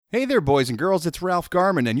Hey there, boys and girls. It's Ralph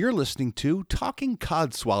Garman, and you're listening to Talking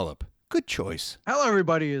Codswallop. Good choice. Hello,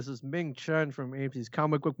 everybody. This is Ming Chen from AMC's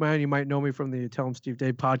Comic Book Man. You might know me from the Tell 'em Steve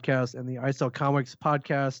Dave podcast and the I Sell Comics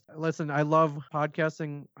podcast. Listen, I love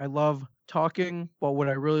podcasting. I love talking, but what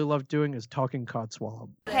I really love doing is talking Codswallop.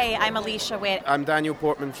 Hey, I'm Alicia Witt. I'm Daniel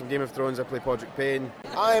Portman from Game of Thrones. I play Podrick Payne.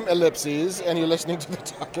 I'm Ellipses, and you're listening to the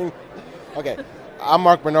Talking... Okay. I'm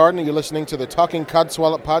Mark Bernard, and you're listening to the Talking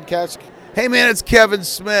Codswallop podcast. Hey man, it's Kevin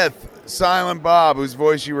Smith, Silent Bob, whose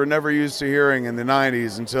voice you were never used to hearing in the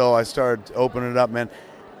 90s until I started opening it up, man.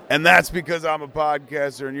 And that's because I'm a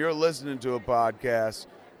podcaster and you're listening to a podcast,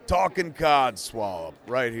 Talking Codswallop,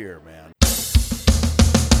 right here, man.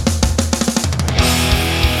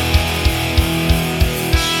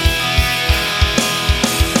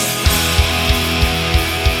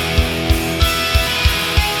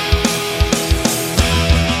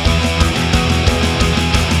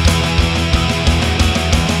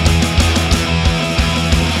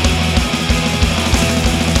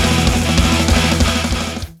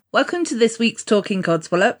 Welcome to this week's Talking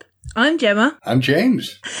Codswallop. I'm Gemma. I'm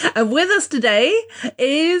James. And with us today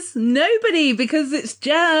is nobody because it's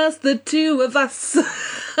just the two of us.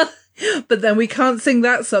 But then we can't sing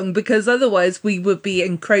that song because otherwise we would be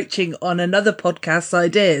encroaching on another podcast's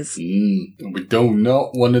ideas. We do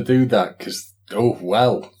not want to do that because,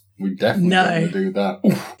 we definitely don't want to do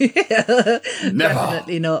that. Never.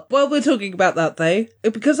 Definitely not. Well, we're talking about that though,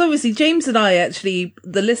 because obviously James and I actually,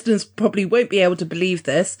 the listeners probably won't be able to believe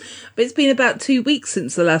this, but it's been about 2 weeks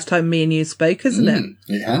since the last time me and you spoke, hasn't it?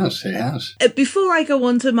 It has. Before I go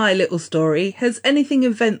on to my little story, has anything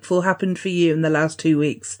eventful happened for you in the last 2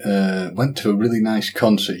 weeks? Went to a really nice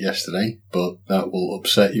concert yesterday, but that will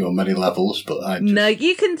upset you on many levels. But No,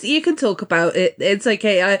 you can talk about it. It's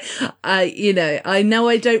okay. I know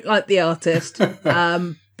I don't like the artist.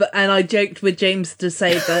 And I joked with James to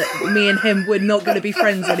say that me and him were not going to be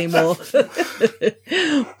friends anymore.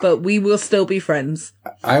 But we will still be friends.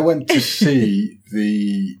 I went to see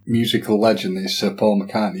the musical legend that is Sir Paul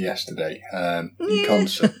McCartney yesterday in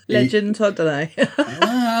concert. Legend, I don't know.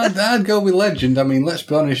 I'd go with legend. I mean, let's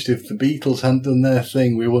be honest, if the Beatles hadn't done their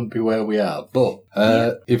thing, we wouldn't be where we are. But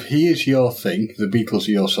if he is your thing, the Beatles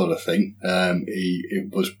are your sort of thing,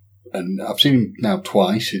 it was... And I've seen him now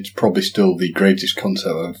twice. It's probably still the greatest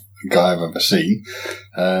concert guy I've ever seen.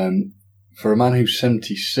 For a man who's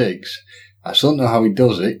 76, I still don't know how he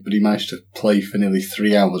does it, but he managed to play for nearly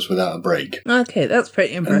 3 hours without a break. Okay, that's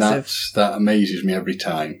pretty impressive. And that amazes me every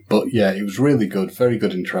time. But yeah, it was really good. Very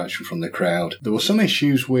good interaction from the crowd. There were some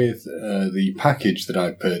issues with the package that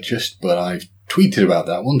I purchased, but I've tweeted about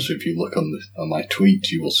that one. So if you look on my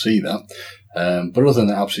tweet, you will see that. But other than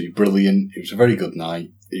that, absolutely brilliant. It was a very good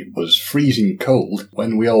night. It was freezing cold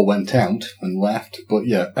when we all went out and left. But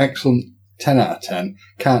yeah, excellent. 10 out of 10.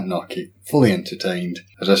 Can't knock it. Fully entertained.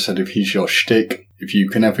 As I said, if he's your shtick, if you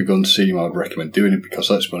can ever go and see him, I would recommend doing it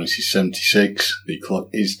because, let's be honest, he's 76. The clock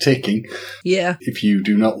is ticking. Yeah. If you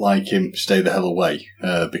do not like him, stay the hell away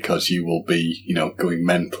because you will be, going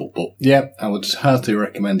mental. But yeah, I would heartily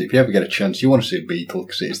recommend it. If you ever get a chance, you want to see a Beatle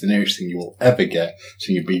because it's the nearest thing you will ever get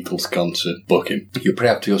seeing a Beatles concert. Book him. You'll probably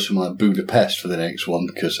have to go somewhere like Budapest for the next one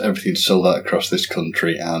because everything's sold out across this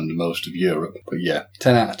country and most of Europe. But yeah,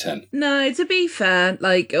 10 out of 10. No, to be fair,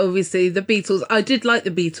 obviously the Beatles, I did like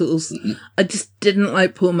the Beatles. Mm-hmm. I just didn't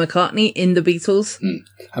like Paul McCartney in the Beatles.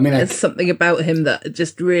 I mean, there's something about him that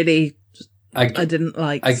just really I didn't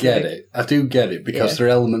like. I get it. I do get it because there are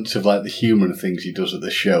elements of the humour and things he does at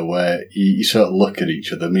the show where you sort of look at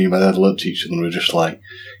each other. Me and my dad looked at each other and were just like,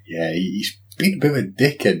 yeah, he's been a bit of a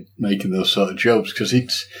dickhead making those sort of jokes because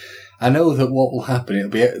I know that what will happen, it'll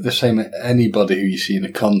be the same at anybody who you see in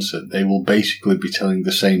a concert. They will basically be telling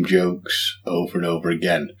the same jokes over and over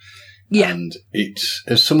again. Yeah. And it's,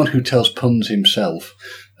 as someone who tells puns himself...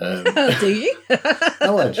 do you?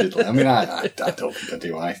 Allegedly. I mean, I don't think I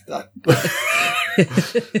do.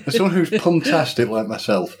 As someone who's puntastic like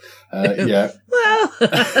myself, yeah. Well...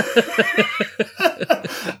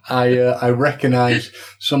 I recognise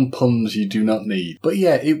some puns you do not need. But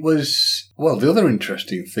yeah, it was... Well, the other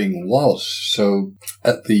interesting thing was, so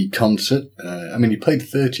at the concert, he played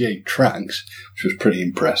 38 tracks, which was pretty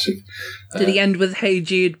impressive. Did he end with Hey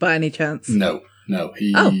Jude by any chance? No,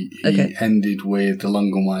 he ended with The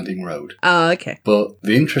Long and Winding Road. Oh, okay. But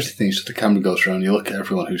the interesting thing is that the camera goes around, you look at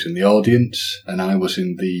everyone who's in the audience, and I was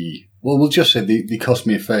in the... Well, we'll just say they cost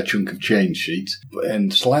me a fair chunk of change sheets.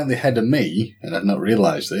 And slightly ahead of me, and I'd not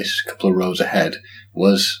realised this, a couple of rows ahead,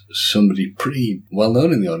 was somebody pretty well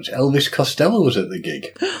known in the audience. Elvis Costello was at the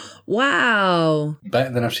gig. Wow.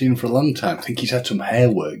 Better than I've seen him for a long time. I think he's had some hair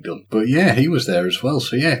work done. But yeah, he was there as well.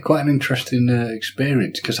 So yeah, quite an interesting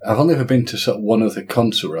experience. Because I've only ever been to sort of one other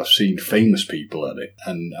concert where I've seen famous people at it.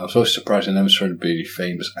 And I was always surprised I never saw anybody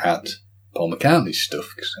famous at Paul McCartney's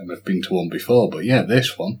stuff, because I've been to one before. But yeah,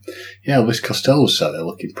 this one, yeah, Elvis Costello was sat there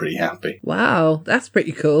looking pretty happy. Wow, that's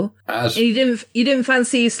pretty cool. And you didn't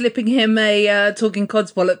fancy slipping him a Talking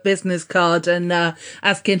Codswallop business card and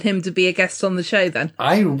asking him to be a guest on the show then?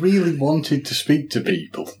 I really wanted to speak to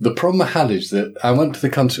people. The problem I had is that I went to the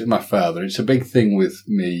concert with my father. It's a big thing with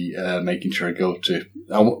me making sure I go to...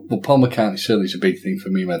 Well, Paul McCartney certainly is a big thing for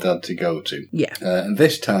me and my dad to go to. Yeah. And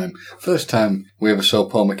this time, first time we ever saw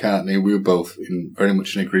Paul McCartney, we were both very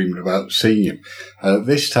much in agreement about seeing him.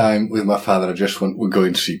 This time with my father, I just went, we're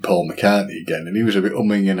going to see Paul McCartney again. And he was a bit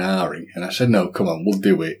umming and ahhing. And I said, no, come on, we'll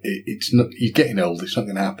do it. It's not, he's getting old. It's not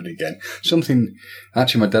going to happen again. Something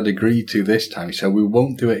actually my dad agreed to this time. He said, we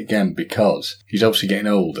won't do it again because he's obviously getting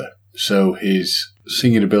older. So his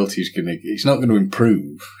singing ability is it's not going to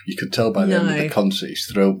improve. You could tell by the end of the concert, his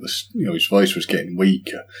throat was, his voice was getting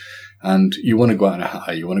weaker. And you want to go out on a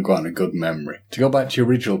high, you want to go out on a good memory. To go back to your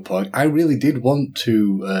original point, I really did want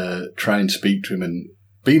to try and speak to him. And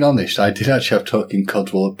being honest, I did actually have Talking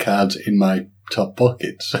Codswallop cards in my top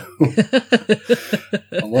pocket. So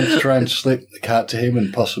I wanted to try and slip the card to him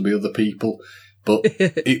and possibly other people. But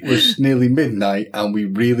it was nearly midnight and we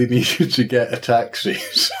really needed to get a taxi.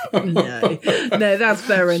 So. No, that's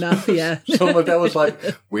fair enough, yeah. So my dad was like,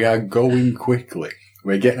 we are going quickly.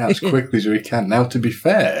 We're getting out as quickly as we can. Now, to be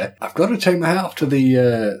fair, I've got to take my hat off to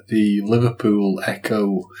the Liverpool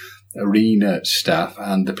Echo Arena staff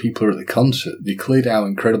and the people who are at the concert. They cleared out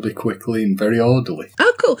incredibly quickly and very orderly.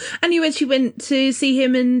 Oh, cool. And you actually went to see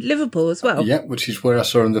him in Liverpool as well? Yeah, which is where I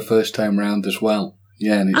saw him the first time round as well.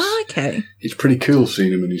 Yeah, and it's pretty cool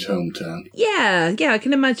seeing him in his hometown. Yeah, I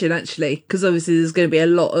can imagine, actually, because obviously there's going to be a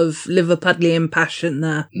lot of Liverpudlian passion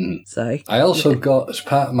there. So I also got, as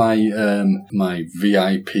part of my my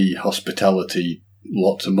VIP hospitality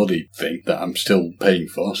lots of money thing that I'm still paying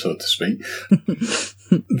for, so to speak,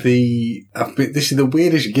 this is the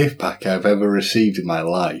weirdest gift pack I've ever received in my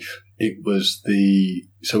life. It was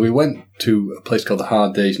so we went to a place called the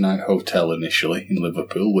Hard Day's Night Hotel initially in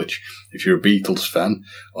Liverpool, which, if you're a Beatles fan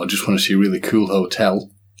or just want to see a really cool hotel,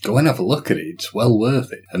 go and have a look at it. It's well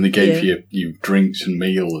worth it. And they gave you drinks and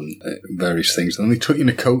meal and various things. And then they took you in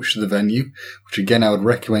a coach to the venue, which again, I would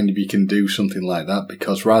recommend if you can do something like that,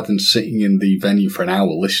 because rather than sitting in the venue for an hour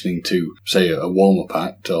listening to, say, a warm-up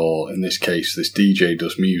act, or in this case, this DJ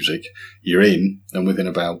does music, you're in, and within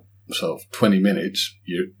about sort of 20 minutes,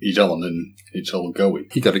 he's on and it's all going.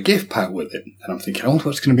 He got a gift pack with it, and I'm thinking, I wonder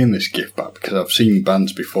what's going to be in this gift pack, because I've seen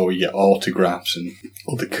bands before, you get autographs and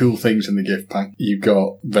other cool things in the gift pack. You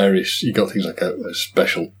got things like a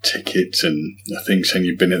special ticket and a thing saying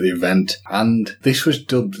you've been at the event, and this was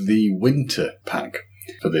dubbed the winter pack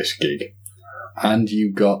for this gig. And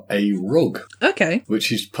you got a rug. Okay. Which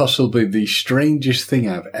is possibly the strangest thing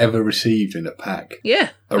I've ever received in a pack.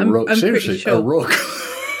 Yeah. A rug. Seriously, sure. A rug.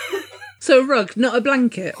 So a rug, not a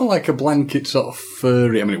blanket? Oh, like a blanket, sort of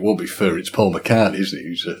furry. I mean, it won't be furry. It's Paul McCartney, isn't he?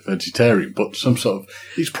 Who's a vegetarian. But some sort of...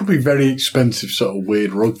 It's probably very expensive sort of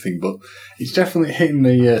weird rug thing, but it's definitely hitting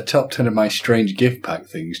the top 10 of my strange gift pack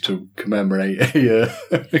things to commemorate a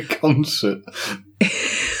concert.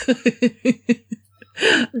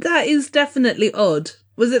 That is definitely odd.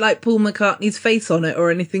 Was it like Paul McCartney's face on it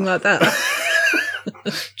or anything like that?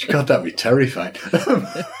 God, that'd be terrifying.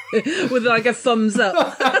 With like a thumbs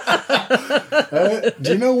up.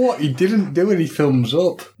 Do you know what? He didn't do any thumbs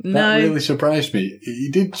up. No. That really surprised me. He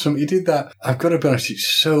did that. I've got to be honest,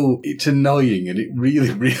 it's annoying and it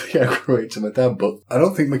really, really aggravates my dad, but I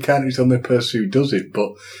don't think McCartney's the only person who does it,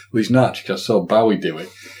 but he's not, because I saw Bowie do it.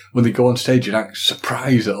 When they go on stage and act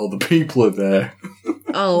surprised that all the people are there.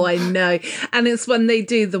 Oh, I know. And it's when they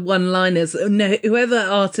do the one-liners. No, whoever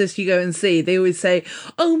artist you go and see, they always say,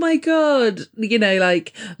 oh my God,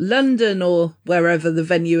 like London or wherever the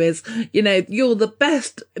venue is, you're the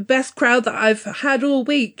best crowd that I've had all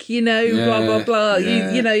week, blah, blah, blah.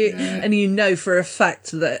 And for a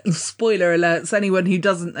fact that, spoiler alerts, anyone who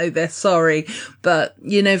doesn't know this, sorry, but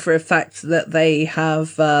for a fact that they have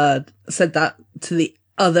said that to the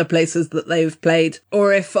other places that they've played,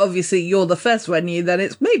 or if obviously you're the first venue, then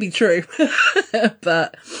it's maybe true.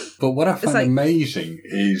 but what I find amazing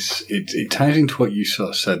is it ties into what you sort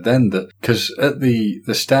of said then, that because at the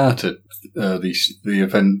start of the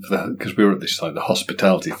event, because we were at this, like, the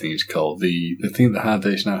hospitality thing is called, the thing at the Hard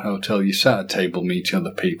Day's Night Hotel, you sat at a table meeting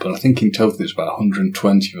other people, and I think in total there's about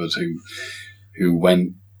 120 of us who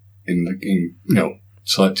went in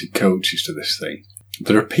selected coaches to this thing.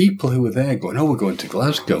 there are people who are there going, we're going to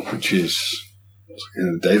Glasgow, which is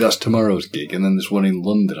the day, that's tomorrow's gig. And then there's one in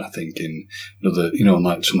London, I think, in another,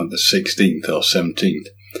 like something like the 16th or 17th.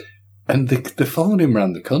 And they're following him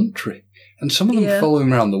around the country. And some of them follow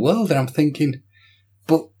him around the world. And I'm thinking,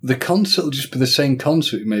 but the concert will just be the same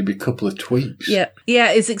concert, maybe a couple of tweaks. Yeah,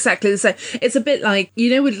 it's exactly the same. It's a bit like,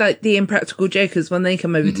 with like the Impractical Jokers when they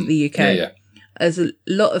come over to the UK. Yeah. There's a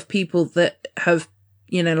lot of people that have,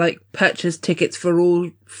 like purchased tickets for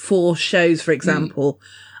all 4 shows, for example.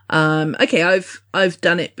 Okay, I've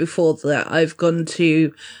done it before that. I've gone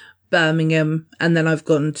to Birmingham and then I've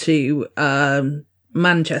gone to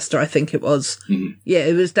Manchester, I think it was. Yeah,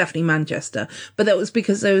 it was definitely Manchester. But that was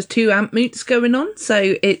because there was 2 amp moots going on.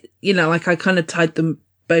 So it, like I kind of tied them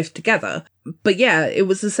both together. But yeah, it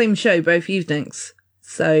was the same show both evenings.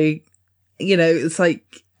 So, it's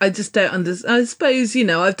like, I just don't understand. I suppose,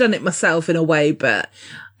 I've done it myself in a way, but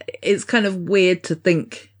it's kind of weird to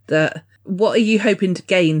think that what are you hoping to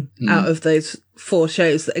gain out of those 4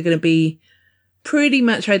 shows that are going to be pretty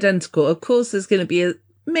much identical? Of course, there's going to be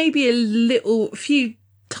maybe a few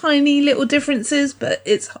tiny little differences, but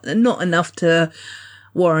it's not enough to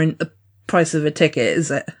warrant the price of a ticket,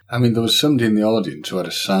 is it? I mean, there was somebody in the audience who had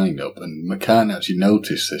a sign up, and McCartney actually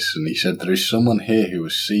noticed this, and he said, there is someone here who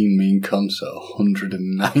has seen me in concert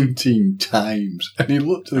 119 times. And he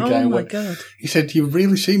looked at the guy and went, God. He said, you've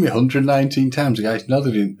really seen me 119 times? The guy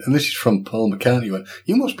nodded, and this is from Paul McCartney. He went,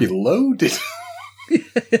 you must be loaded. A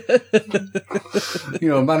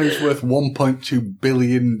man who's worth $1.2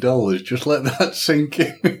 billion. Just let that sink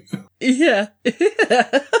in. Yeah.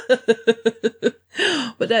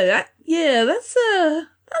 But no, that's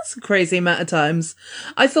a crazy amount of times.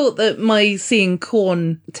 I thought that my seeing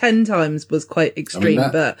Korn 10 times was quite extreme,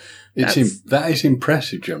 but that is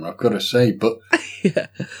impressive, Gemma, I've got to say. But yeah.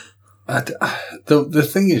 The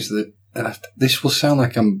thing is that, and this will sound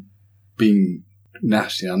like I'm being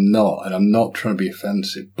nasty. I'm not, and I'm not trying to be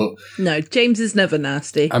offensive, but no, James is never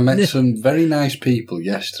nasty. I met some very nice people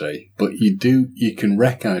yesterday, but you can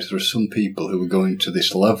recognise there are some people who are going to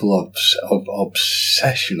this level of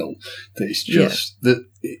obsessional that it's just that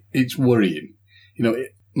it's worrying.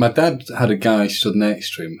 My dad had a guy stood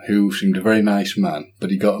next to him who seemed a very nice man,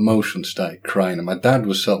 but he got emotional and started crying, and my dad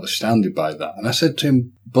was sort of astounded by that. And I said to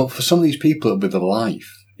him, but for some of these people, it'll be their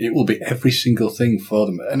life. It will be every single thing for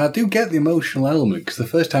them. And I do get the emotional element, because the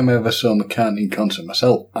first time I ever saw McCartney in concert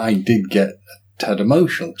myself, I did get a tad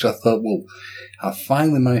emotional, because I thought, well, I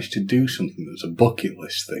finally managed to do something that's a bucket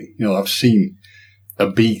list thing. I've seen a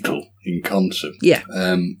Beatle in concert. Yeah.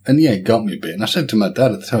 And it got me a bit. And I said to my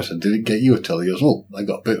dad at the time, I said, did it get you at all? He goes, well, I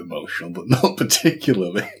got a bit emotional, but not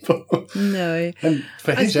particularly. No. And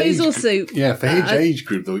for his age, age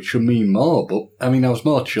group, though, it should mean more. But, I mean, I was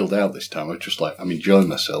more chilled out this time. I was just like, I'm enjoying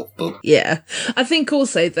myself. But yeah. I think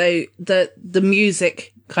also, though, that the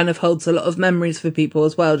music kind of holds a lot of memories for people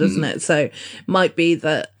as well, doesn't it? So it might be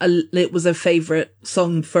that it was a favourite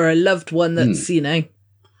song for a loved one that's,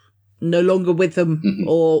 no longer with them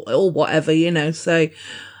or whatever, so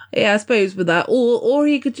yeah, I suppose with that, or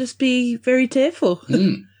he could just be very tearful.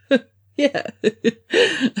 Yeah.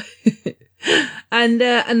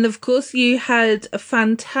 And of course you had a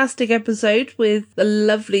fantastic episode with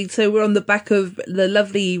so we're on the back of the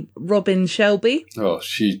lovely Robin Shelby. Oh,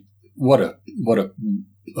 what a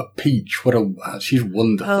peach. She's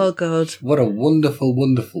wonderful. Oh God. What a wonderful,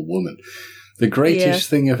 wonderful woman. The greatest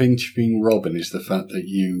thing of interviewing Robin is the fact that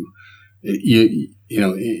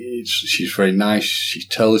she's very nice. She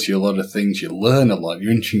tells you a lot of things. You learn a lot.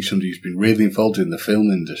 You're interviewing somebody who's been really involved in the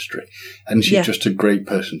film industry, and she's just a great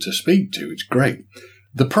person to speak to. It's great.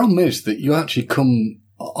 The problem is that you actually come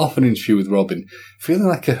off an interview with Robin feeling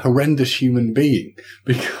like a horrendous human being,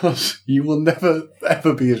 because you will never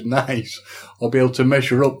ever be as nice or be able to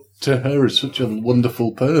measure up to her as such a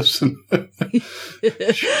wonderful person.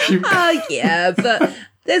 Yeah, but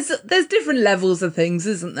there's different levels of things,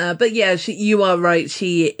 isn't there? But yeah, you are right.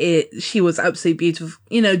 She was absolutely beautiful.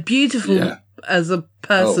 Beautiful as a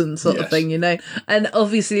person, of thing. And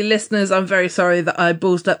obviously, listeners, I'm very sorry that I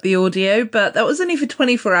ballsed up the audio, but that was only for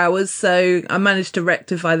 24 hours, so I managed to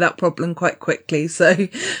rectify that problem quite quickly. So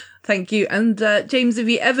thank you. And James, if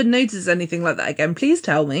you ever notice anything like that again, please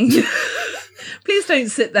tell me. Please don't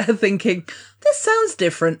sit there thinking, this sounds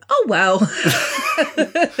different. Oh, well.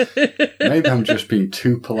 Maybe I'm just being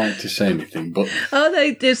too polite to say anything, but... Oh,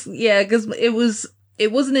 no, because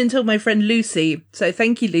it wasn't until my friend Lucy, so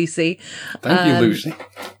thank you, Lucy. Thank you, Lucy.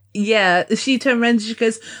 Yeah, she turned around and she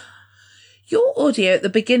goes, your audio at the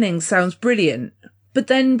beginning sounds brilliant, but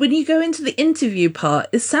then when you go into the interview part,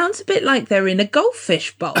 it sounds a bit like they're in a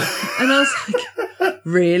goldfish bowl. And I was like,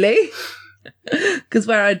 really? Because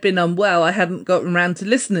where I'd been unwell, I hadn't gotten around to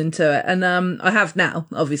listening to it. And I have now,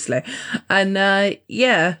 obviously. And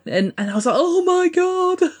yeah, and I was like, oh my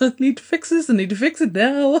God, I need to fix this. I need to fix it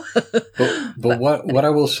now. But what I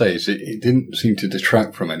will say is it didn't seem to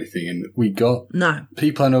detract from anything. And we got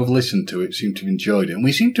people I know have listened to it, seem to have enjoyed it. And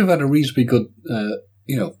we seem to have had a reasonably good,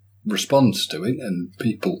 response to it, and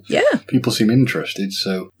people seem interested.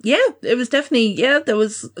 So yeah, it was definitely there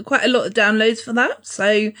was quite a lot of downloads for that.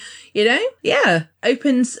 So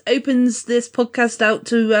opens this podcast out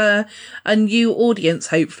to a new audience,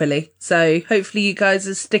 hopefully. So hopefully you guys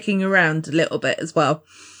are sticking around a little bit as well.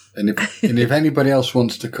 And if anybody else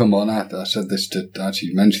wants to come on, I said this to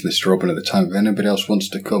actually mention this to Robin at the time. If anybody else wants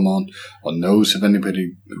to come on or knows of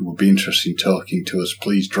anybody who would be interested in talking to us,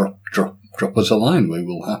 please drop us a line. We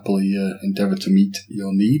will happily endeavour to meet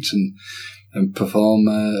your needs and perform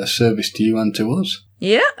a service to you and to us.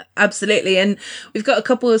 Yeah, absolutely. And we've got a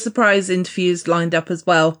couple of surprise interviews lined up as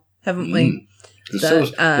well, haven't we?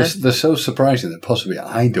 They're so surprising that possibly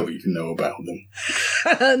I don't even know about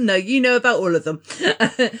them. No, you know about all of them.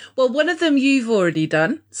 Well, one of them you've already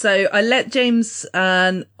done. So I let James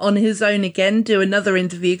on his own again do another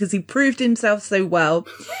interview because he proved himself so well.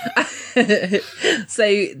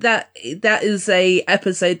 So that is a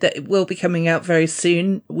episode that will be coming out very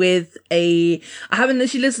soon with I haven't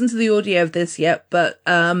actually listened to the audio of this yet, but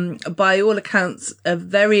by all accounts, a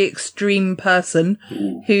very extreme person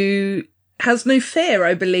who has no fear,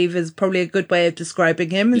 I believe, is probably a good way of describing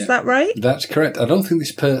him. Is that right? That's correct. I don't think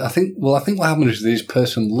this person... I think what happened is this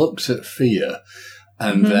person looks at fear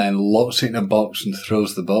and then locks it in a box and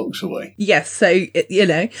throws the box away. Yes, so,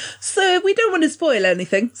 so we don't want to spoil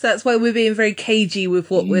anything. So that's why we're being very cagey with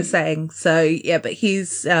what we're saying. So, yeah, but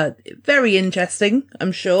he's very interesting,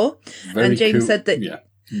 I'm sure. Very and James cool. said that... Yeah.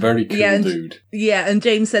 Very cool dude. Yeah, and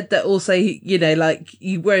James said that also,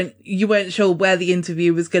 you weren't sure where the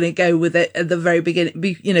interview was going to go with it at the very beginning,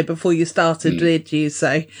 before you started, did you?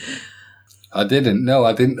 So I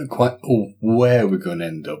didn't quite know where we're going to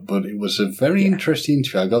end up, but it was a very interesting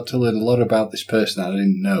interview. I got to learn a lot about this person I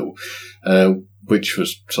didn't know, which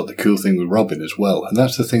was sort of the cool thing with Robin as well. And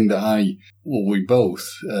that's the thing that we both,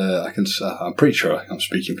 I'm pretty sure I'm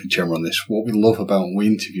speaking for Gemma on this. What we love about when we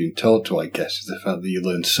interview and talk to, I guess, is the fact that you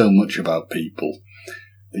learn so much about people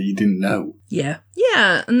that you didn't know. Yeah.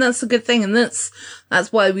 Yeah. And that's a good thing. And that's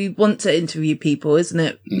why we want to interview people, isn't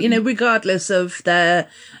it? Mm-hmm. Regardless of their,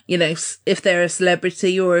 if they're a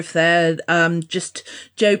celebrity or if they're, just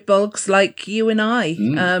Joe Boggs like you and I,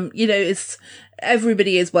 it's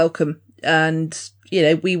everybody is welcome. And,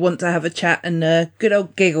 we want to have a chat and a good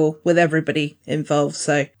old giggle with everybody involved.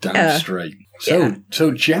 So damn straight.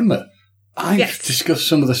 So Gemma, I've discussed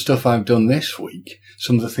some of the stuff I've done this week,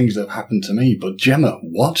 some of the things that have happened to me. But Gemma,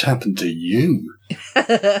 what's happened to you?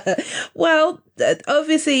 Well,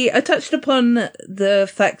 obviously, I touched upon the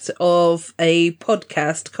fact of a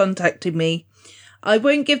podcast contacting me. I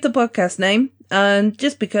won't give the podcast name,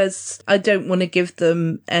 just because I don't want to give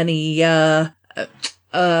them any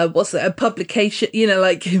a publication,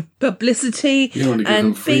 like publicity. You don't want to give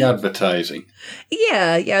them free advertising.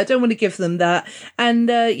 Yeah, I don't want to give them that. And,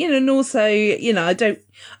 and also, I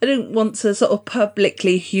don't want to sort of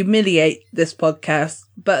publicly humiliate this podcast,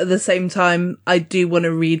 but at the same time, I do want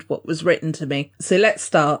to read what was written to me. So let's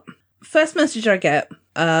start. First message I get,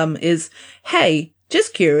 is, hey,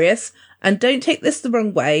 just curious. And don't take this the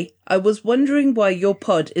wrong way. I was wondering why your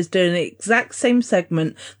pod is doing the exact same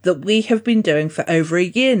segment that we have been doing for over a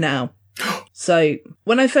year now. So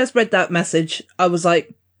when I first read that message, I was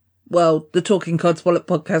like, well, the Talking Codswallop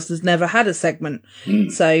podcast has never had a segment.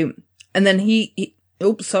 So, and then he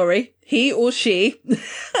or she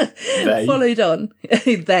followed on.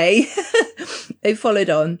 They followed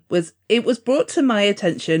on with, it was brought to my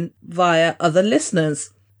attention via other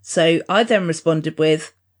listeners. So I then responded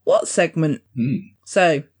with, what segment?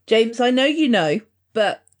 So, James, I know you know,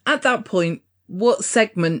 but at that point, what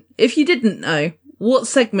segment, if you didn't know, what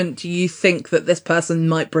segment do you think that this person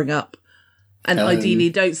might bring up? And ideally,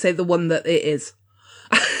 don't say the one that it is.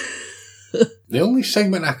 The only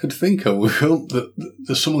segment I could think of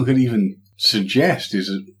that someone could even suggest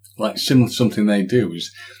is like similar to something they do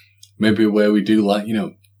is maybe where we do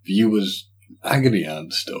viewers agony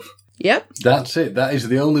and stuff. Yep. That's it. That is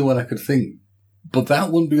the only one I could think. But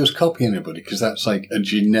that wouldn't be us copying anybody because that's like a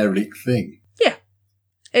generic thing. Yeah,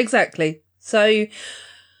 exactly. So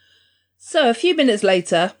a few minutes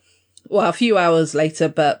later, well, a few hours later,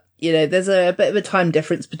 but, there's a bit of a time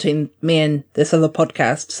difference between me and this other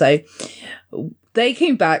podcast. So they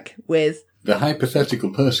came back with... The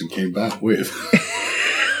hypothetical person came back with...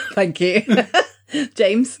 Thank you.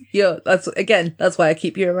 James, that's why I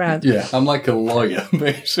keep you around. Yeah, I'm like a lawyer,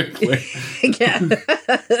 basically. Yeah.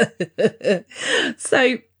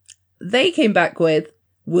 So they came back with,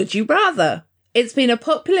 Would You Rather? It's been a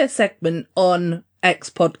popular segment on X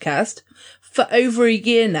Podcast for over a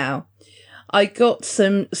year now. I got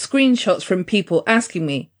some screenshots from people asking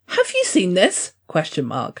me, have you seen this? ?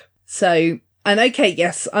 So, and okay,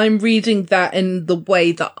 yes, I'm reading that in the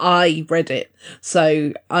way that I read it.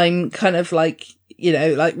 So I'm kind of like,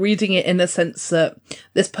 like reading it in a sense that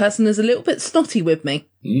this person is a little bit snotty with me.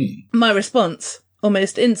 My response,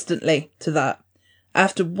 almost instantly to that,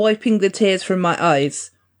 after wiping the tears from my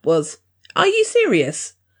eyes, was, are you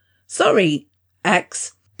serious? Sorry,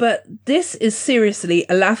 X, but this is seriously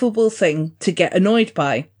a laughable thing to get annoyed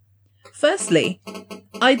by. Firstly,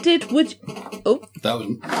 that was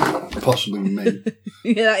possibly me.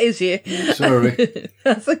 Yeah, that is you. Sorry.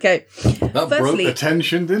 That's okay. That broke the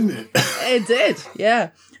tension, didn't it? It did,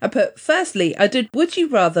 yeah. Firstly, I did Would You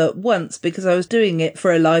Rather once because I was doing it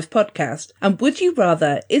for a live podcast. And Would You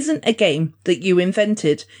Rather isn't a game that you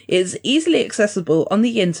invented. It is easily accessible on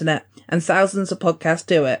the internet and thousands of podcasts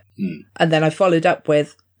do it. And then I followed up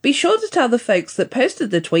with, be sure to tell the folks that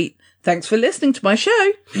posted the tweet, thanks for listening to my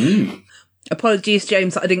show. Apologies,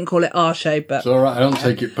 James, I didn't call it our show, but... It's all right, I don't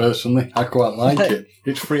take it personally. I quite like it.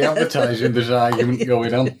 It's free advertising, there's an argument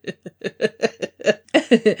going on.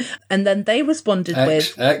 And then they responded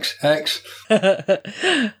with... X.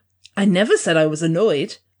 I never said I was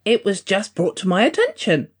annoyed. It was just brought to my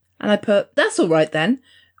attention. And I put, that's all right then.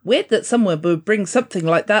 Weird that someone would bring something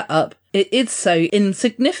like that up. It is so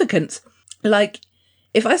insignificant. Like,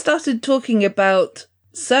 if I started talking about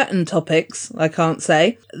certain topics, I can't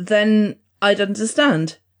say, then I'd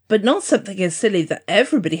understand. But not something as silly that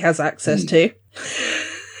everybody has access to.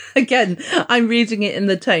 Again, I'm reading it in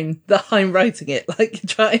the tone that I'm writing it, like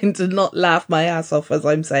trying to not laugh my ass off as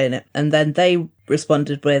I'm saying it. And then they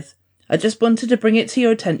responded with, I just wanted to bring it to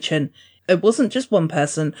your attention. It wasn't just one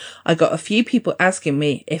person. I got a few people asking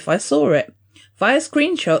me if I saw it via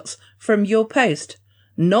screenshots from your post,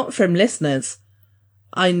 not from listeners.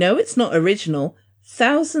 I know it's not original.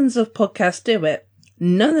 Thousands of podcasts do it.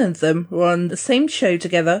 None of them were on the same show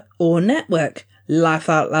together or network. Laugh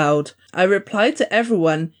out loud. I replied to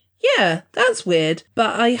everyone, yeah, that's weird,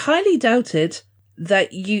 but I highly doubted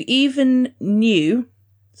that you even knew,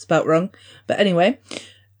 spelt wrong, but anyway,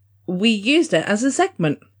 we used it as a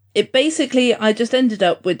segment. It basically, I just ended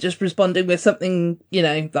up with just responding with something,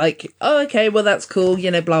 like, oh, okay, well, that's cool,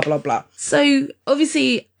 blah, blah, blah. So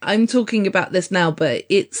obviously I'm talking about this now, but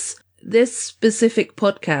this specific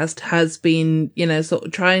podcast has been, sort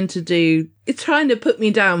of trying to put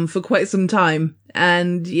me down for quite some time.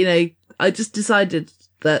 And, I just decided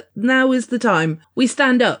that now is the time we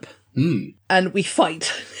stand up and we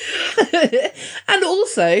fight. And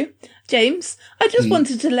also, James, I just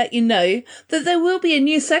wanted to let you know that there will be a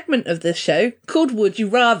new segment of this show called Would You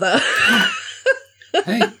Rather?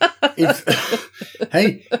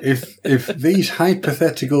 If these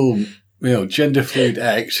hypothetical, gender fluid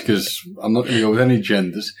X, because I'm not going to go with any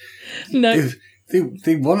genders. No. If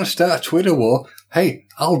they want to start a Twitter war, hey,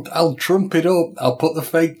 I'll trump it up. I'll put the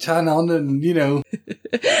fake tan on and,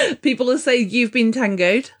 People will say you've been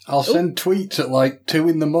tangoed. I'll send tweets at like 2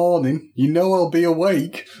 a.m. I'll be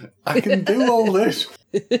awake. I can do all this.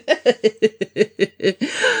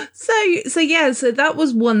 So that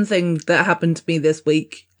was one thing that happened to me this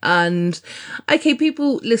week. And okay,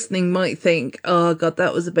 people listening might think, oh God,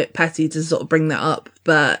 that was a bit petty to sort of bring that up.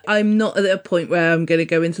 But I'm not at a point where I'm going to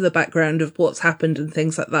go into the background of what's happened and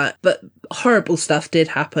things like that. But horrible stuff did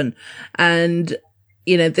happen. And,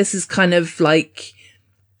 this is kind of like,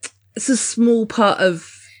 it's a small part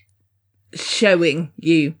of showing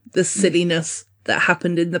you the silliness that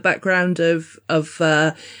happened in the background of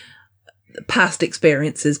past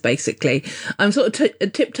experiences. Basically, I'm sort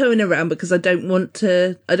of tiptoeing around because I don't want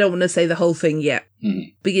to say the whole thing yet.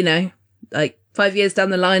 But like 5 years down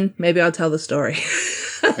the line, maybe I'll tell the story.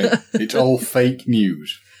 It's all fake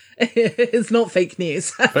news. It's not fake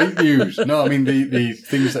news. Fake news. No, I mean the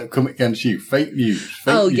things that come against you. Fake news.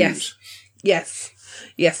 Fake news. Yes,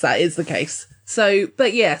 that is the case. So,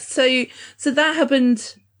 but yeah, so that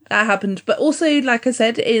happened. But also, like I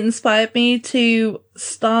said, it inspired me to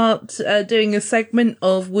start doing a segment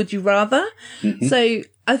of Would You Rather. Mm-hmm. So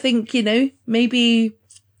I think, maybe,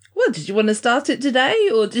 well, did you want to start it today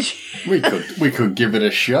or did you? We could give it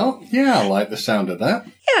a shot. Yeah, I like the sound of that.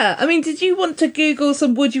 Yeah, I mean, did you want to Google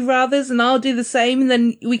some Would You Rathers and I'll do the same and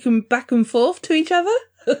then we can back and forth to each other?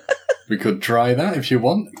 We could try that if you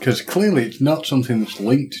want, because clearly it's not something that's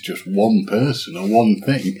linked to just one person or one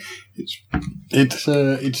thing. It's It's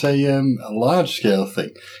a large scale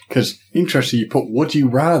thing because interesting. You put "would you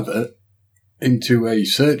rather" into a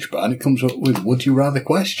search bar, and it comes up with "would you rather"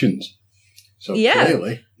 questions. So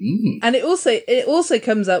clearly, and it also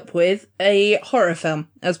comes up with a horror film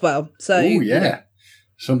as well. So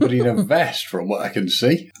somebody in a vest, from what I can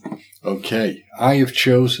see. Okay, I have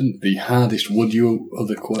chosen the hardest would you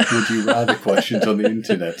rather questions on the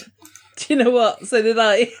internet. Do you know what? So did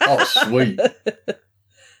I. Oh, sweet.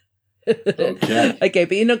 Okay. Okay,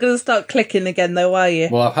 but you're not going to start clicking again, though, are you?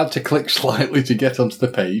 Well, I've had to click slightly to get onto the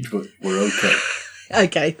page, but we're okay.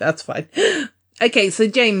 Okay, that's fine. Okay, so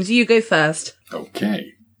James, you go first.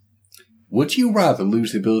 Okay. Would you rather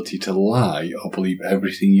lose the ability to lie or believe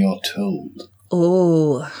everything you're told?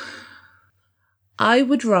 Oh, I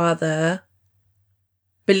would rather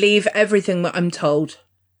believe everything that I'm told.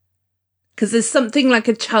 Because there's something like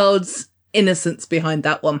a child's innocence behind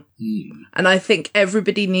that one. And I think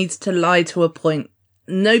everybody needs to lie to a point.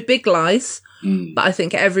 No big lies, but I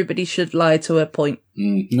think everybody should lie to a point.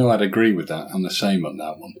 No, I'd agree with that. I'm the same on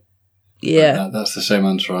that one. Yeah. That's the same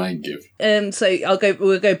answer I'd give. So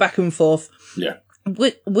we'll go back and forth. Yeah.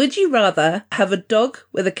 Would you rather have a dog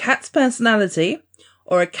with a cat's personality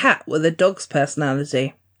or a cat with a dog's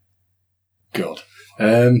personality? God.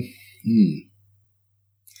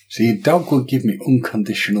 See, a dog would give me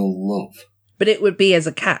unconditional love. But it would be as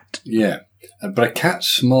a cat. Yeah. But a cat's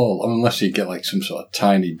small, unless you get like some sort of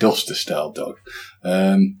tiny duster-style dog.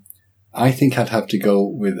 I think I'd have to go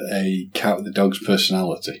with a cat with a dog's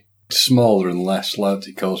personality. Smaller and less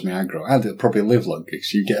likely to cause me aggro. And it'll probably live longer,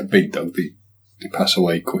 because you get a big dog, they pass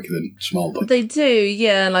away quicker than small dogs. They do,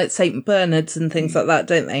 yeah, like St. Bernards and things like that,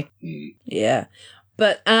 don't they? Yeah.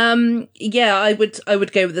 But, I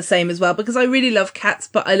would go with the same as well, because I really love cats,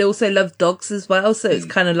 but I also love dogs as well, so it's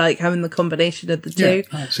kind of like having the combination of the two.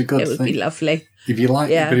 Yeah, that's a good thing. It would be lovely. If you like,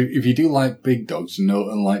 but if you do like big dogs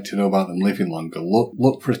and like to know about them living longer,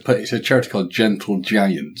 look for it's a charity called Gentle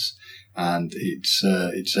Giants, and it's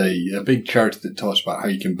a big charity that talks about how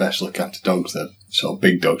you can best look after dogs that are sort of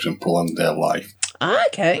big dogs and prolong their life. Ah,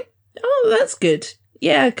 okay. Oh, that's good.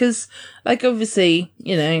 Yeah, because, like, obviously,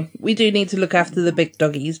 we do need to look after the big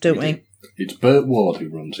doggies, don't we? It's Burt Ward who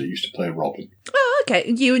runs it. He used to play Robin. Oh, okay.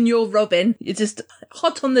 You and your Robin. You're just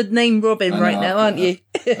hot on the name Robin right now, aren't you?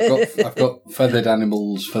 I've got feathered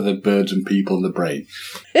animals, feathered birds and people in the brain.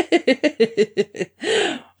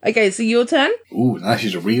 Okay, so your turn? Ooh, this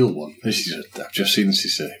is a real one. I've just seen this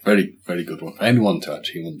is a very, very good one for anyone to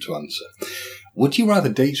actually want to answer. Would you rather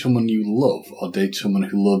date someone you love or date someone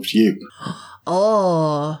who loves you?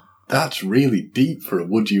 Oh. That's really deep for a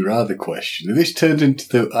would you rather question. If this turns into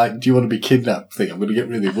the do you want to be kidnapped thing, I'm going to get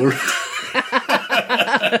really worried.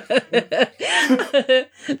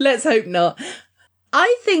 Let's hope not.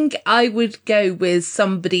 I think I would go with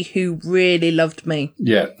somebody who really loved me.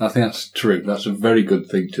 Yeah, I think that's true. That's a very good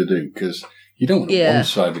thing to do, because you don't want a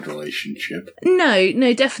one-sided relationship.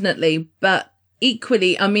 No, definitely. But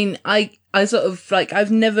equally, I mean, I sort of, like,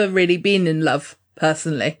 I've never really been in love,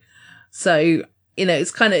 personally. So,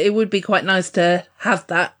 it would be quite nice to have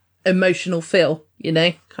that emotional feel,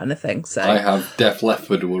 kind of thing. So I have Def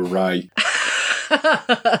Leppard will write.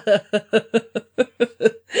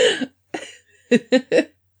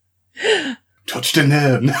 Touched a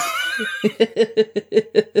nerve.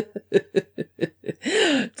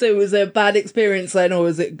 So it was a bad experience then, or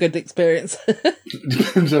was it a good experience?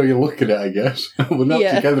 Depends how you look at it, I guess. We're not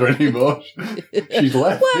together anymore. She's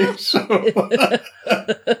left me, so.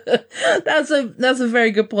 That's a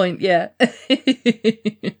very good point, yeah.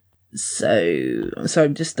 So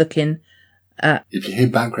I'm just looking at... If you hear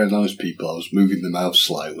background noise, people, I was moving the mouse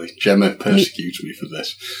slightly. Gemma persecutes me for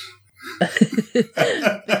this.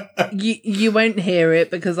 You won't hear it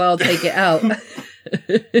because I'll take it out.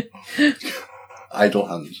 Idle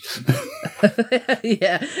hands.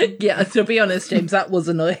 Yeah. To be honest, James, that was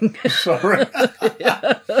annoying. Sorry.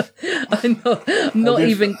 I'm not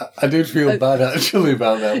even. I did feel bad actually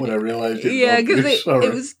about that when I realised it. Yeah, because it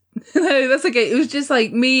was. No, that's okay. It was just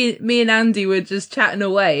like me and Andy were just chatting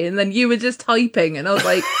away, and then you were just typing, and I was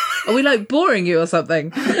like, "Are we like boring you or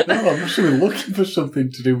something?" No, I'm just really looking for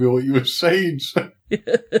something to do with what you were saying. So.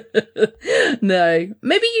 No,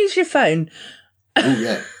 maybe use your phone. Oh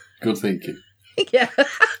yeah, good thinking. Yeah,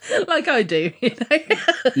 like I do.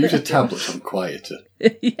 Use a tablet. So I'm quieter.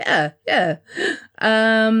 Yeah.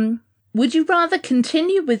 Would you rather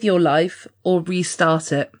continue with your life or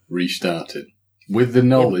restart it? Restart it. With the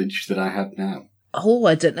knowledge that I have now. Oh,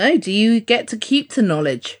 I don't know. Do you get to keep the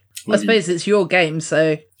knowledge? Well, I suppose it's your game,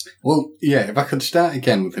 so... Well, yeah, if I could start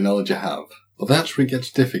again with the knowledge I have, well, that's where it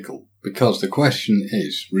gets difficult, because the question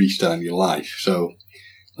is restarting your life. So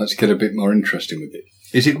let's get a bit more interesting with it.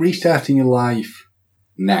 Is it restarting your life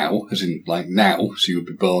now, as in like now, so you would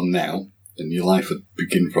be born now, and your life would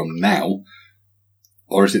begin from now?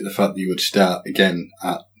 Or is it the fact that you would start again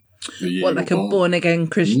at the year What, like a born-again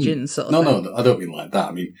Christian sort of thing? No, I don't mean like that.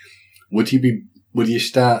 I mean, would you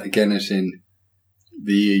start again as in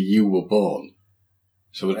the year you were born?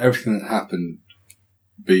 So would everything that happened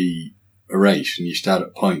be erased and you start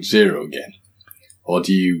at point zero again? Or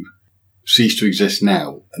do you cease to exist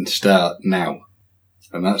now and start now?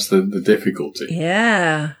 And that's the difficulty.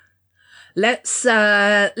 Yeah. Let's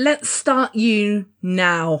start you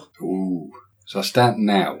now. Ooh. So I start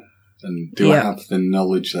now. And do I have the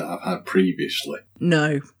knowledge that I've had previously?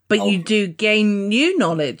 No. But you do gain new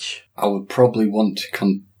knowledge. I would probably want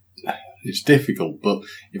to... It's difficult, but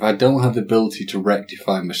if I don't have the ability to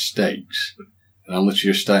rectify mistakes, and I'm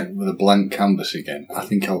literally just starting with a blank canvas again, I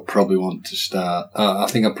think I'll probably want to start... I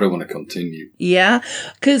think I'll probably want to continue. Yeah,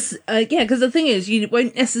 because the thing is, you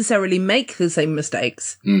won't necessarily make the same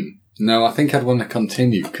mistakes. No, I think I'd want to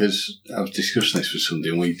continue, because I was discussing this with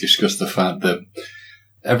somebody, and we discussed the fact that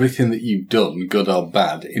everything that you've done, good or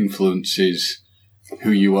bad, influences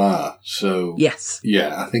who you are. So, yes.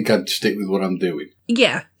 Yeah, I think I'd stick with what I'm doing.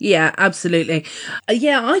 Yeah, absolutely.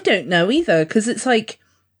 I don't know either, because it's like,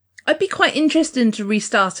 I'd be quite interested to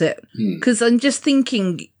restart it, because I'm just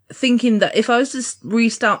thinking that if I was to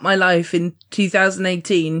restart my life in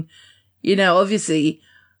 2018, obviously,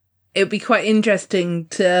 it would be quite interesting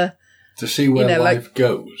to see where life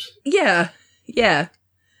goes. Yeah,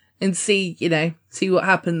 and see what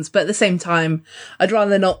happens. But at the same time, I'd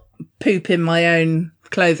rather not poop in my own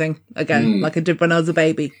clothing again, like I did when I was a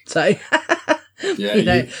baby. So,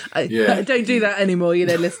 I don't do that anymore,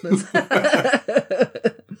 listeners.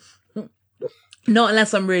 Not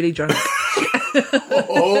unless I'm really drunk.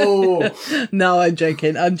 No, I'm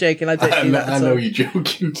joking. I don't do that. I know you're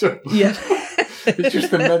joking too. Yeah. It's just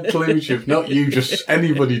the mental image of not you, just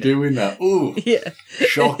anybody doing that. Ooh. Yeah.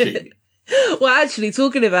 Shocking. Well, actually,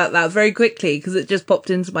 talking about that very quickly, because it just popped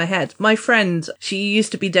into my head. My friend, she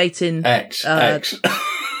used to be dating... Ex.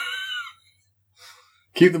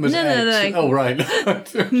 Keep them as ex. No. Oh, right. No,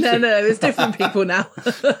 it's different people now.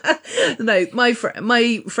 No, my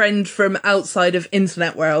friend from outside of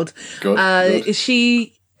internet world, Good.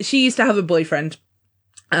 She used to have a boyfriend.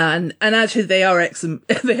 And actually they are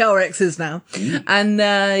exes now. And,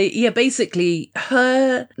 basically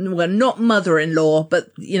her, well, not mother-in-law,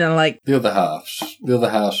 but, like... The other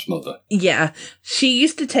half's mother. Yeah. She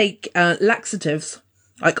used to take, laxatives,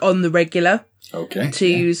 like on the regular. Okay.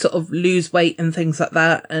 To sort of lose weight and things like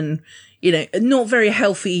that. And, not very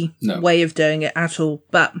healthy way of doing it at all.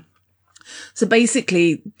 But, so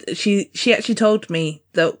basically she actually told me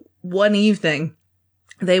that one evening,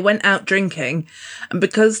 they went out drinking, and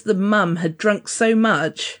because the mum had drunk so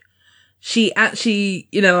much, she actually,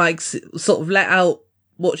 sort of let out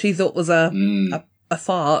what she thought was a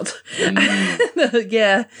fart.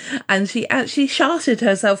 Yeah. And she actually sharted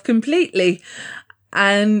herself completely.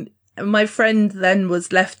 And my friend then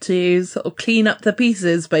was left to sort of clean up the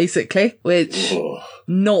pieces, basically, which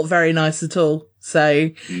not very nice at all.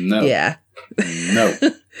 So, yeah. No.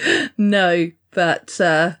 No, but,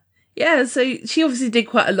 yeah, so she obviously did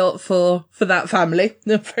quite a lot for that family.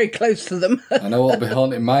 They're very close to them. I know what'll be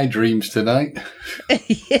haunting my dreams tonight.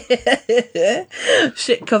 Yeah.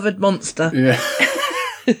 Shit-covered monster. Yeah.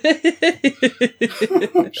 It's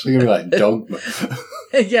going to be like Dogma.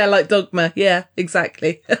 Yeah, like Dogma. Yeah,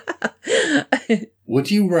 exactly. Would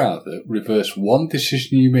you rather reverse one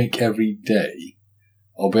decision you make every day,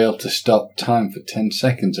 or be able to stop time for 10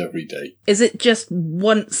 seconds every day? Is it just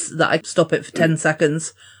once that I stop it for 10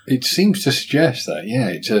 seconds? It seems to suggest that, yeah.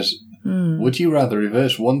 It says, would you rather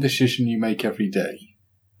reverse one decision you make every day?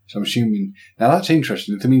 So I'm assuming... Now, that's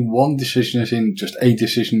interesting. Do they mean one decision as in just a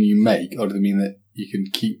decision you make, or do they mean that you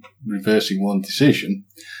can keep reversing one decision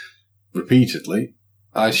repeatedly?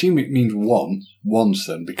 I assume it means once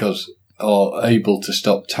then, because are able to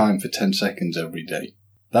stop time for 10 seconds every day.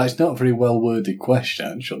 That's not a very well-worded question,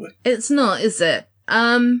 actually. It's not, is it?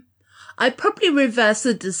 I'd probably reverse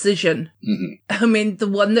the decision. Mm-hmm. I mean, the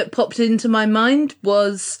one that popped into my mind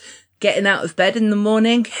was getting out of bed in the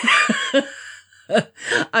morning.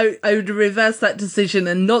 I would reverse that decision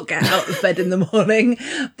and not get out of bed in the morning,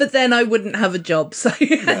 but then I wouldn't have a job. So,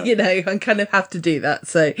 I kind of have to do that.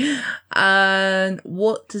 So, and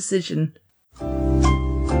what decision?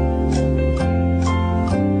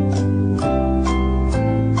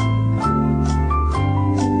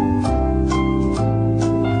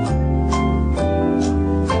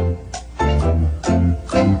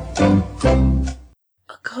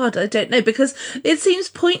 God, hard. I don't know, because it seems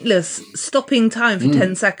pointless stopping time for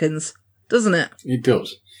 10 seconds, doesn't it? It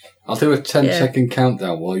does. I'll do a 10-second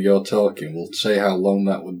countdown while you're talking. We'll say how long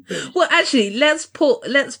that would be. Well, actually, let's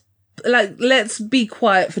be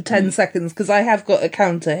quiet for 10 seconds, because I have got a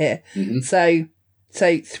counter here. Mm-hmm. So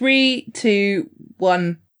 3, 2,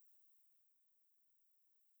 1.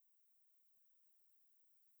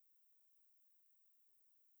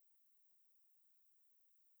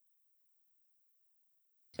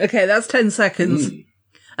 Okay, that's 10 seconds.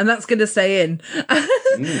 And that's going to stay in.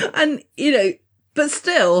 And, but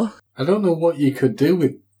still. I don't know what you could do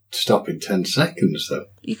with stopping 10 seconds, though.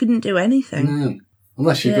 You couldn't do anything. No.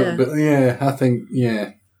 Unless you've got... But I think,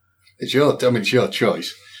 It's your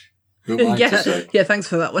choice. Who am I to say? Yeah, thanks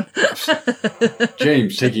for that one.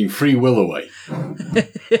 James taking free will away.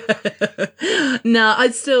 No,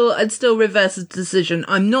 I'd still reverse the decision.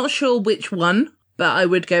 I'm not sure which one, but I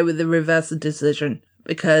would go with the reverse the decision.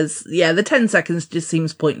 Because the 10 seconds just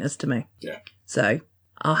seems pointless to me. Yeah. So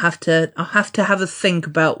I'll have to have a think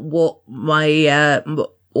about what my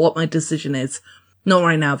decision is. Not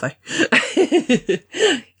right now though.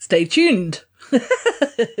 Stay tuned. Do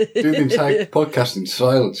the entire podcast in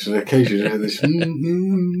silence, and occasionally hear this. No,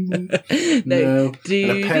 and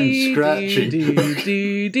a pen scratching.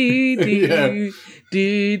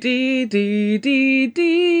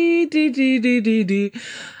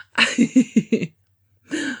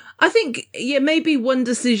 I think, maybe one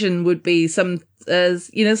decision would be sometimes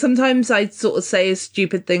I sort of say a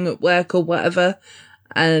stupid thing at work or whatever,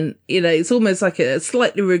 and, it's almost like a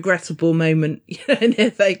slightly regrettable moment, and you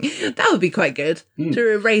think, that would be quite good,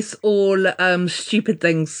 to erase all stupid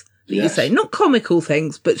things that you say. Not comical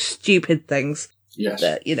things, but stupid things. Yes.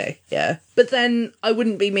 That, But then I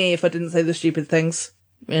wouldn't be me if I didn't say the stupid things,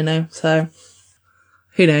 so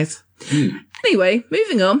who knows. Anyway,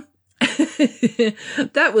 moving on.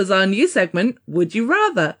 That was our new segment, Would You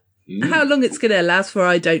Rather? How long it's going to last for,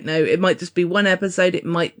 I don't know. It might just be one episode. It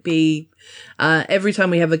might be every time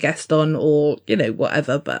we have a guest on, or,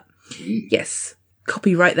 whatever. But yes,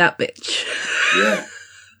 copyright that bitch. Yeah.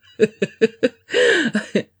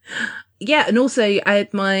 Yeah, and also I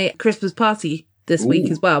had my Christmas party this week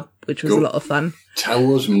as well, which was a lot of fun.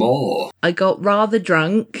 Tell us more. I got rather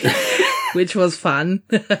drunk. Which was fun.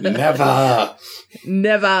 Never.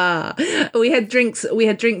 We had drinks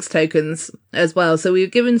tokens as well. So we were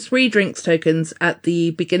given 3 drinks tokens at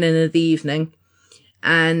the beginning of the evening.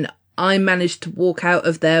 And I managed to walk out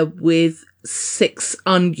of there with 6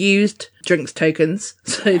 unused drinks tokens.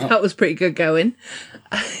 So that was pretty good going.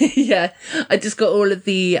 Yeah. I just got all of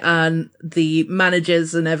the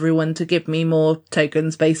managers and everyone to give me more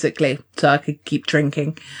tokens, basically, so I could keep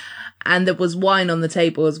drinking. And there was wine on the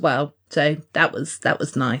table as well. So that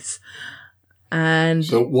was nice. And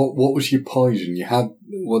so what was your poison? You had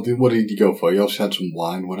what did you go for? You also had some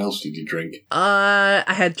wine. What else did you drink? I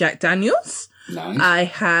had Jack Daniels. Nice. I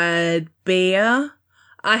had beer.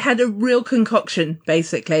 I had a real concoction,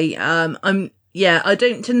 basically. I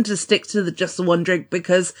don't tend to stick to just the one drink,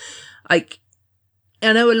 because I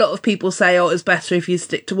know a lot of people say, it's better if you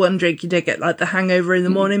stick to one drink, you don't get like the hangover in the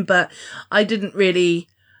morning, but I didn't really,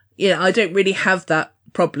 I don't really have that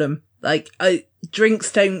problem. Like,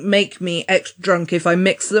 drinks don't make me extra drunk if I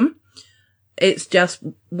mix them. It's just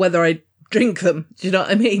whether I drink them. Do you know what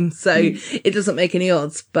I mean? So it doesn't make any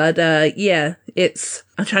odds. But, I'm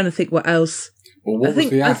trying to think what else. Well, what was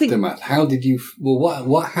the aftermath? How did you,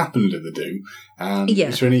 what happened at the do? And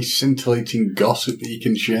is there any scintillating gossip that you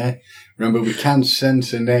can share? Remember, we can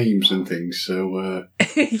censor names and things, so...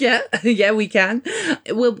 Yeah, we can.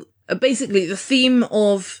 Well, basically, the theme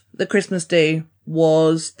of the Christmas do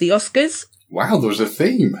was the Oscars. Wow, there was a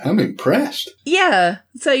theme. I'm impressed. Yeah.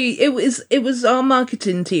 So it was our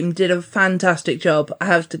marketing team did a fantastic job. I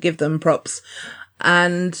have to give them props.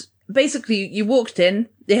 And basically you walked in,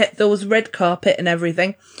 there was red carpet and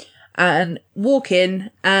everything, and walk in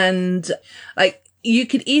and like you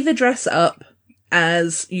could either dress up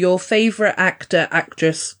as your favorite actor,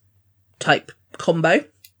 actress type combo.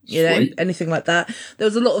 Sweet. Anything like that. There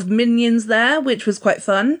was a lot of minions there, which was quite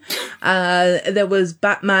fun. There was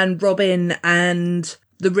Batman, Robin, and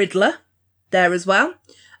the Riddler there as well.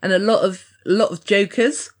 And a lot of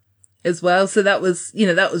Jokers as well. So that was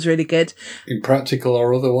really good. Impractical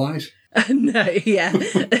or otherwise? No, yeah.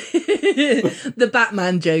 The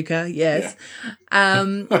Batman Joker, yes.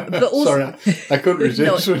 Yeah. But also... Sorry, I couldn't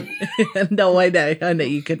resist. No, I know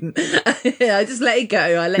you couldn't. I just let it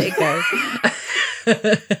go. I let it go.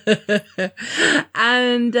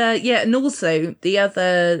 And and also the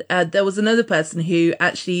other there was another person who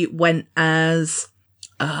actually went as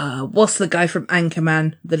what's the guy from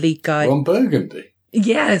Anchorman, the lead guy? Ron Burgundy.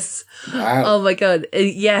 Yes. Wow. Oh my God.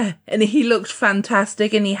 Yeah. And he looked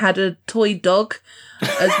fantastic, and he had a toy dog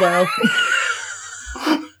as well.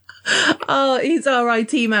 Oh, he's our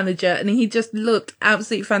IT manager, and he just looked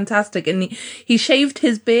absolutely fantastic. And he shaved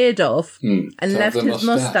his beard off and left his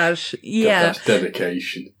mustache. Yeah. That's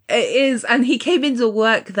dedication. It is. And he came into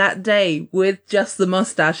work that day with just the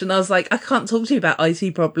mustache. And I was like, I can't talk to you about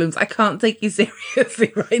IT problems. I can't take you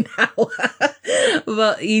seriously right now.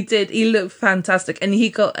 But he did. He looked fantastic. And he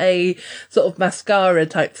got a sort of mascara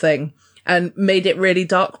type thing and made it really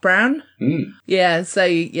dark brown. Yeah. So,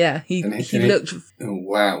 yeah, he looked. Oh,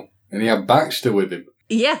 wow. And he had Baxter with him.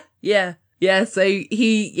 Yeah. So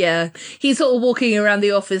he's sort of walking around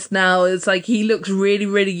the office now. It's like he looks really,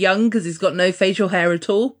 really young because he's got no facial hair at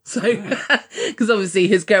all. So, because obviously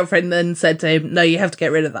his girlfriend then said to him, no, you have to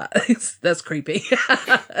get rid of that. That's creepy.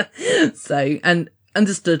 So, and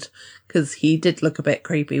understood, because he did look a bit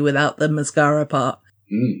creepy without the mascara part.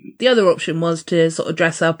 The other option was to sort of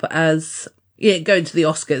dress up as, going to the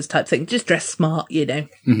Oscars type thing. Just dress smart, I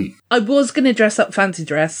was going to dress up fancy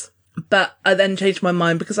dress, but I then changed my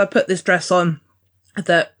mind because I put this dress on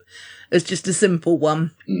that was just a simple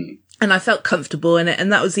one. And I felt comfortable in it.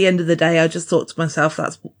 And that was the end of the day. I just thought to myself,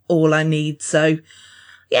 that's all I need. So,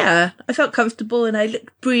 yeah, I felt comfortable and I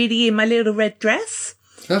looked pretty in my little red dress.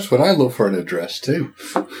 That's what I look for in a dress too.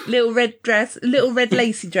 Little red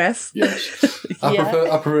lacy dress. Yes. I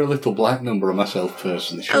prefer a little black number of myself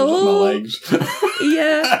personally. Shows off my legs.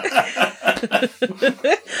 Yeah.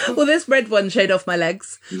 Well, this red one showed off my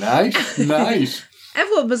legs. Nice.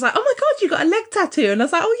 Everyone was like, oh my God, you got a leg tattoo. And I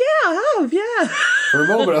was like, oh yeah, I have, yeah. For a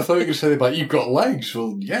moment, I thought you were going to say, like, you've got legs.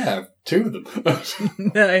 Well, yeah, 2 of them.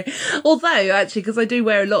 No. Although, actually, because I do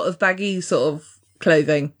wear a lot of baggy sort of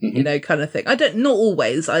clothing, kind of thing. Not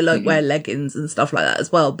always. I wear leggings and stuff like that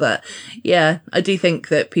as well. But yeah, I do think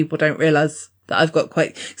that people don't realise that I've got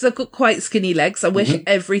quite skinny legs. I wish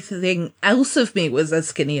everything else of me was as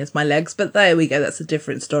skinny as my legs, but there we go. That's a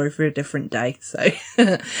different story for a different day. So,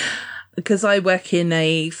 because I work in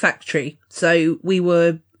a factory, so we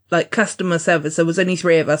were like customer service. There was only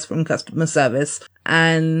 3 of us from customer service,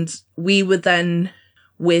 and we were then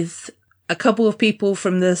with a couple of people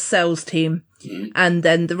from the sales team, and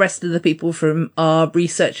then the rest of the people from our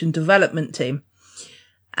research and development team.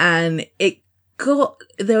 And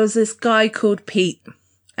there was this guy called Pete,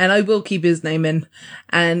 and I will keep his name in,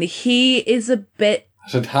 and he is a bit... I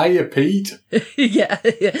said, hiya, Pete. Yeah,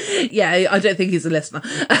 I don't think he's a listener.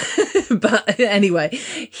 But anyway,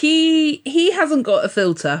 he hasn't got a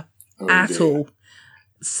filter at all.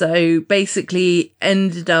 So basically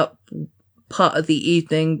ended up part of the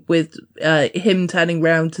evening with him turning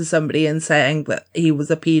round to somebody and saying that he was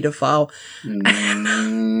a paedophile.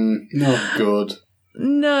 Not good.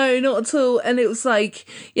 No, not at all. And it was like,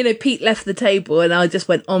 Pete left the table and I just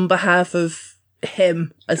went, on behalf of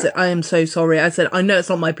him, I said, I am so sorry. I said, I know it's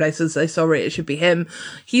not my place to say sorry. It should be him.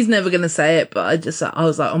 He's never going to say it, but I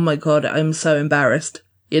was like, oh my God, I'm so embarrassed,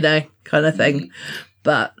 kind of thing.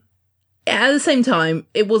 But at the same time,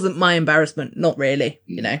 it wasn't my embarrassment. Not really,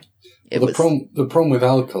 The problem with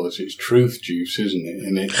alcohol is it's truth juice, isn't it?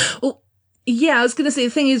 And it... Well, yeah, I was going to say,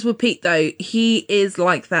 the thing is with Pete, though, he is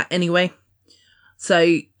like that anyway.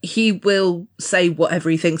 So he will say whatever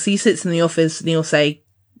he thinks. He sits in the office and he'll say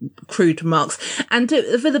crude remarks. And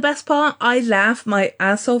for the best part, I laugh my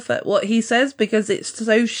ass off at what he says because it's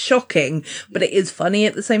so shocking, but it is funny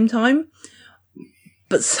at the same time.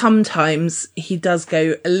 But sometimes he does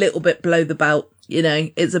go a little bit below the belt.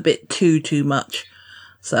 It's a bit too much.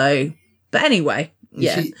 So, but anyway,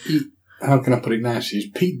 yeah. How can I put it nicely?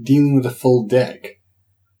 Is Pete dealing with a full deck?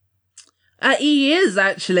 He is,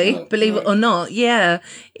 actually, believe it or not. Yeah.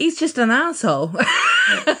 He's just an asshole.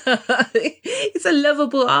 He's a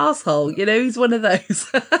lovable asshole, he's one of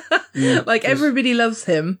those. Everybody loves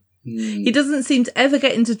him. He doesn't seem to ever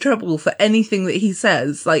get into trouble for anything that he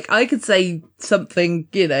says. Like, I could say something,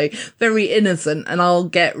 very innocent and I'll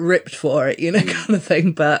get ripped for it, kind of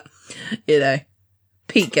thing. But,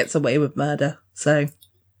 Pete gets away with murder, so...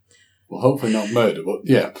 Well, hopefully not murder, but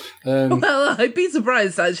yeah. Well, I'd be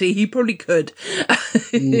surprised, actually. He probably could.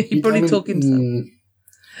 He'd probably talk himself.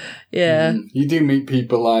 Yeah. You do meet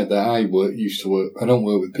people like that. I used to work... I don't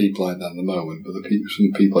work with people like that at the moment, but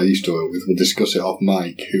some people I used to work with, we'll discuss it off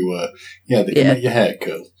mic, who, they can make your hair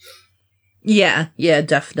curl. Yeah,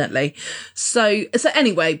 definitely. So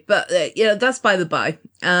anyway, but, that's by the by.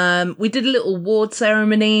 We did a little award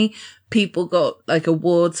ceremony. People got,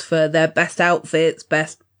 awards for their best outfits,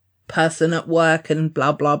 best person at work and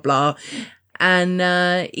blah blah blah, and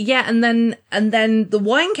and then the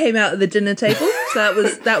wine came out of the dinner table. So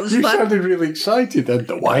that was You fun. sounded really excited then.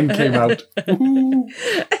 The wine came out. Ooh.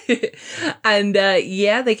 And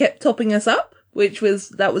they kept topping us up,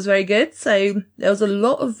 that was very good. So there was a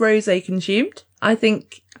lot of rosé consumed. I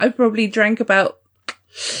think I probably drank about,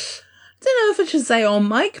 I don't know if I should say on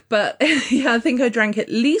mic, but yeah, I think I drank at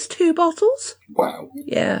least 2 bottles. Wow.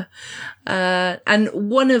 Yeah. And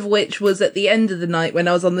one of which was at the end of the night when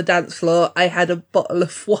I was on the dance floor. I had a bottle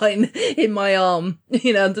of wine in my arm,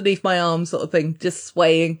 underneath my arm sort of thing, just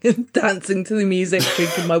swaying and dancing to the music,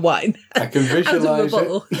 drinking my wine. I can visualise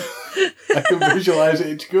it. I can visualise it.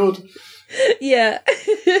 It's good. Yeah.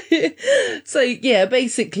 So, yeah,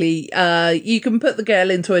 basically, you can put the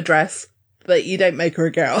girl into a dress, but you don't make her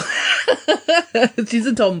a girl. She's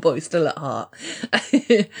a tomboy still at heart.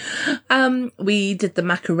 We did the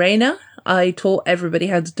Macarena. I taught everybody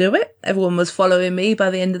how to do it. Everyone was following me by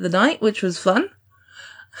the end of the night, which was fun.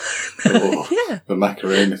 Oh, yeah. The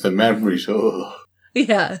Macarena, the memories. Oh.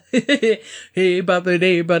 Yeah. And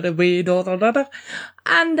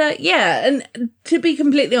and to be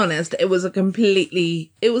completely honest, it was a completely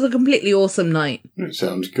awesome night. It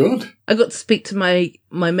sounds good. I got to speak to my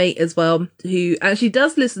mate as well, who actually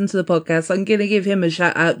does listen to the podcast. I'm going to give him a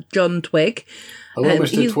shout out, John Twig. Hello,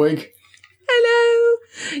 Mr. Twig. Hello.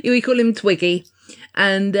 We call him Twiggy.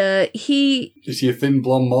 And he... Is he a thin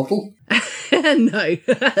blonde model? No.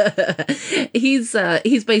 He's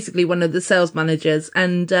basically one of the sales managers.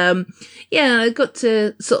 And I got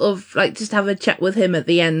to sort of just have a chat with him at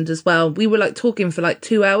the end as well. We were talking for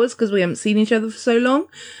 2 hours because we haven't seen each other for so long.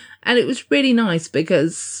 And it was really nice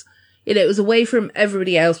because, it was away from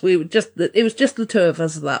everybody else. It was just the two of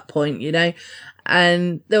us at that point,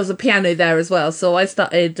 and there was a piano there as well. So I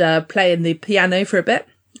started playing the piano for a bit.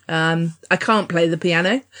 I can't play the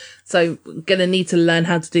piano, so I'm going to need to learn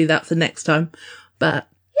how to do that for next time. But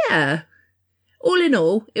yeah, all in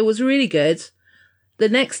all, it was really good. The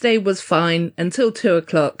next day was fine until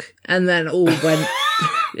 2:00, and then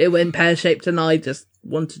it went pear-shaped and I just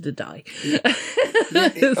wanted to die.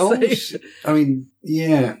 Because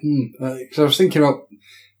I was thinking about,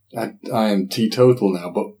 I am teetotal now,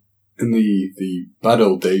 but in the bad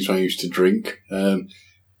old days when I used to drink,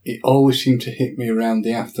 it always seemed to hit me around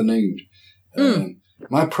the afternoon.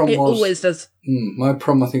 My problem always does. My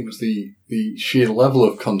problem, I think, was the sheer level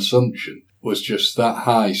of consumption was just that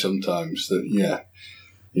high sometimes that,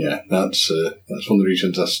 that's one of the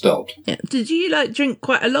reasons I stopped. Yeah. Did you drink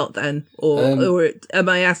quite a lot then? Or am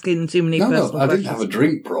I asking too many personal questions? No, I didn't have a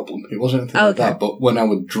drink problem. It wasn't anything like that. But when I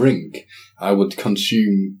would drink, I would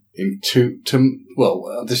consume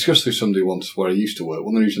I discussed with somebody once where I used to work.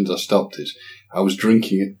 One of the reasons I stopped is I was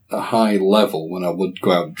drinking at a high level when I would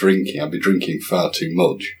go out drinking. I'd be drinking far too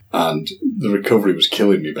much, and the recovery was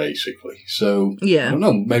killing me, basically. So, yeah. I don't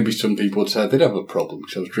know, maybe some people would say I did have a problem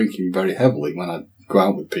because I was drinking very heavily when I'd go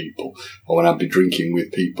out with people, or when I'd be drinking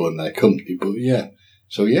with people in their company. But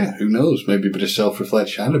who knows? Maybe a bit of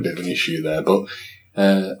self-reflection. I had a bit of an issue there, but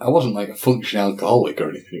I wasn't a functioning alcoholic or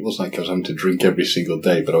anything. It wasn't like I was having to drink every single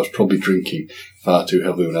day, but I was probably drinking far too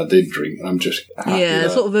heavily when I did drink, and I'm just happy. Yeah,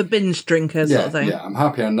 sort of a binge drinker sort of thing. Yeah, I'm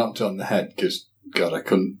happy I knocked it on the head because, God, I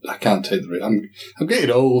can't take I'm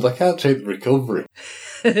getting old. I can't take the recovery.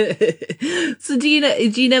 So do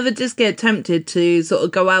you never just get tempted to sort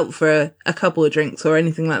of go out for a couple of drinks or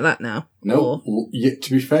anything like that now? No. To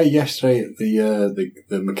be fair, yesterday at the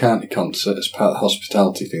McCartney concert, as part of the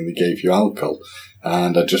hospitality thing, they gave you alcohol.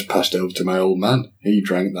 And I just passed it over to my old man. He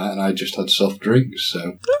drank that, and I just had soft drinks.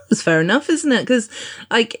 So that's fair enough, isn't it? Because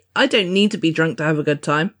I don't need to be drunk to have a good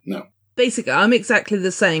time. No. Basically, I'm exactly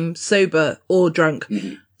the same, sober or drunk.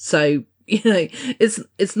 Mm-hmm. So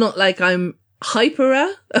it's not like I'm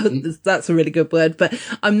hyper. That's a really good word, but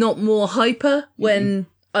I'm not more hyper when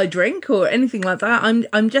I drink or anything like that.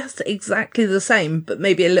 I'm just exactly the same, but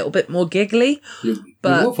maybe a little bit more giggly. You're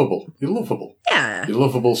lovable. You're lovable. Yeah. You're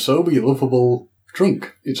lovable sober. You're lovable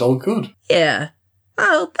drunk. It's all good. Yeah.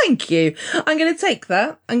 Oh, thank you. I'm going to take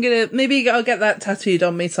that. Maybe I'll get that tattooed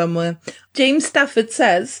on me somewhere. James Stafford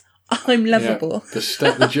says, I'm lovable.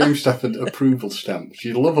 Yeah, the James Stafford approval stamp.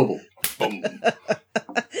 She's lovable. Boom.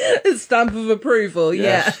 Stamp of approval,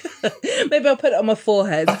 yes. Yeah. Maybe I'll put it on my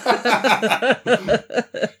forehead.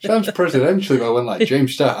 Sounds presidential if I went like,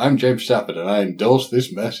 I'm James Stafford and I endorse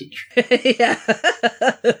this message. Yeah.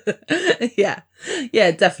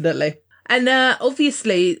 Yeah, definitely. And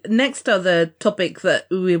obviously, next other topic that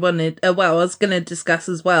we wanted, I was going to discuss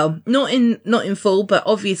as well, not in full, but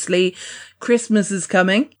obviously, Christmas is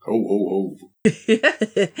coming. Oh.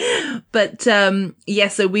 But so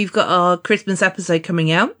we've got our Christmas episode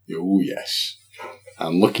coming out. Oh yes,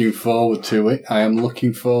 I'm looking forward to it. I am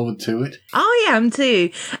looking forward to it. I am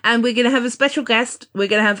too. And we're going to have a special guest. We're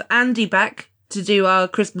going to have Andy back to do our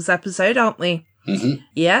Christmas episode, aren't we? Mm-hmm.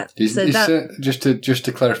 Yeah. Just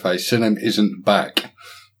to clarify, his surname isn't Back.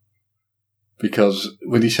 Because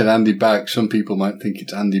when he said Andy Back, some people might think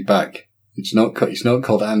it's Andy Back. It's not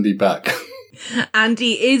called Andy Back.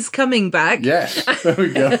 Andy is coming back. Yes, there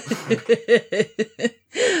we go.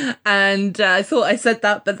 And I thought I said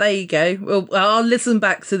that, but there you go. Well, I'll listen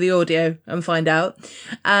back to the audio and find out.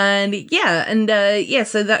 And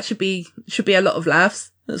so that should be a lot of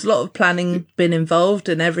laughs. There's a lot of planning been involved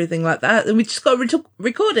and everything like that. And we just got to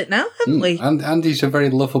record it now, haven't we? And Andy's a very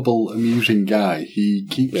lovable, amusing guy. He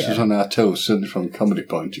keeps us on our toes, certainly from a comedy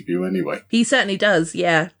point of view anyway. He certainly does,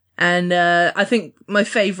 yeah. And I think my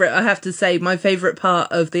favourite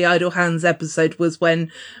part of the Idle Hands episode was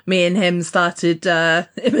when me and him started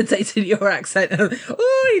imitating your accent.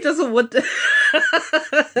 Oh, he doesn't want to...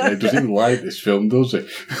 He doesn't even like this film, does he?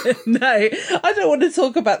 No, I don't want to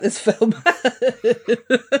talk about this film.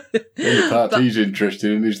 The only part he's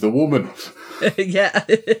interested in is the woman. Yeah.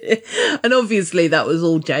 And obviously that was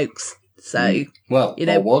all jokes. So, well,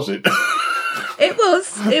 or was it?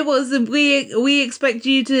 It was, and we expect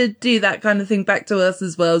you to do that kind of thing back to us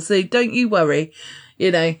as well. So don't you worry.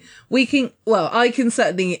 I can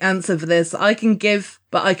certainly answer for this. I can give,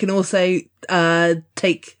 but I can also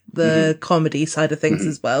take the comedy side of things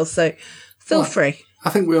as well. So feel free. I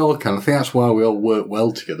think we all can. I think that's why we all work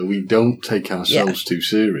well together. We don't take ourselves too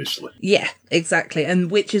seriously. Yeah, exactly. And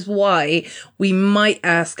which is why we might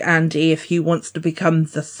ask Andy if he wants to become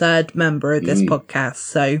the third member of this podcast.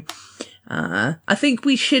 So I think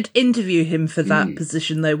we should interview him for that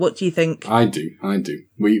position, though. What do you think? I do.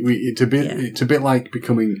 It's a bit like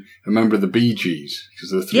becoming a member of the Bee Gees, because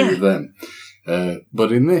there are three of them.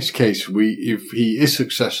 But in this case, if he is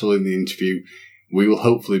successful in the interview, we will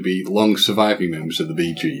hopefully be long surviving members of the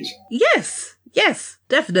Bee Gees. Yes,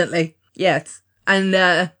 definitely. Yes.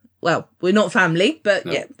 And, we're not family, but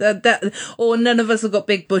or none of us have got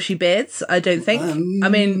big bushy beards, I don't think.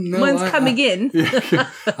 Mine's coming in.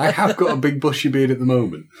 I have got a big bushy beard at the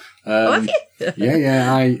moment. Have you?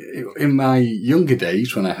 In my younger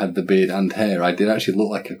days, when I had the beard and hair, I did actually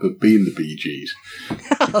look like I could be in the Bee Gees.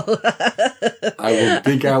 I will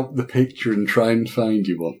dig out the picture and try and find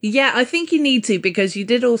you one. Yeah, I think you need to, because you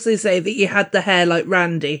did also say that you had the hair like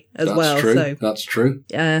Randy as well. True. So that's true.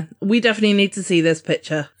 Yeah, we definitely need to see this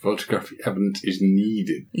picture. Photographic evidence is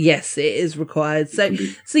needed. Yes, it is required. So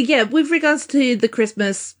with regards to the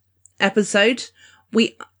Christmas episode,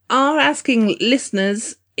 we are asking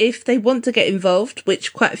listeners if they want to get involved,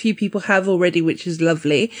 which quite a few people have already, which is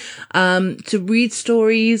lovely, to read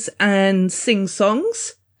stories and sing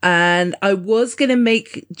songs. And I was going to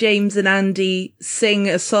make James and Andy sing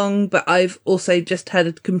a song, but I've also just had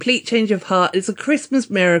a complete change of heart. It's a Christmas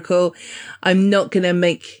miracle. I'm not going to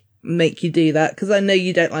make you do that, because I know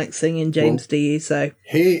you don't like singing, James, do you? So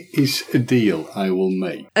here is a deal I will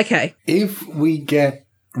make. Okay. If we get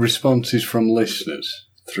responses from listeners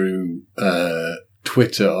through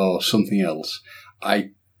Twitter or something else,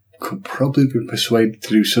 I could probably be persuaded to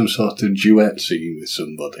do some sort of duet singing with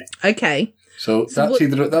somebody. Okay. So that's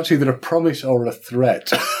either a promise or a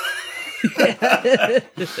threat.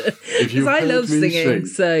 If you I love singing,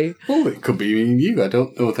 so... Well, it could be me and you. I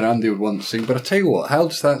don't know whether Andy would want to sing, but I tell you what, how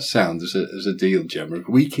does that sound as a deal, Gemma?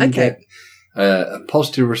 We can get a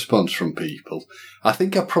positive response from people. I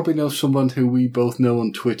think I probably know someone who we both know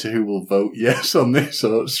on Twitter who will vote yes on this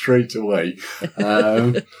straight away.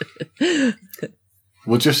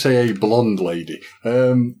 We'll just say a blonde lady.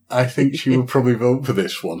 I think she will probably vote for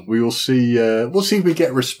this one. We will see. We'll see if we get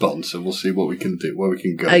a response, and we'll see what we can do, where we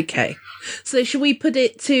can go. Okay. So should we put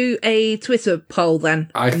it to a Twitter poll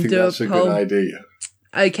then? I think that's a good idea.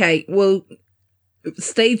 Okay. Well,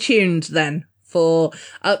 stay tuned then for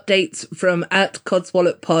updates from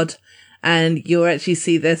 @CodswallopPod. And you'll actually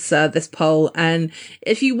see this poll. And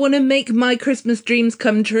if you want to make my Christmas dreams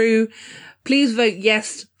come true, please vote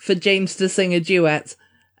yes for James to sing a duet.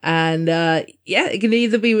 And, it can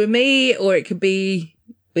either be with me, or it could be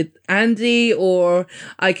with Andy, or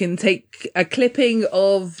I can take a clipping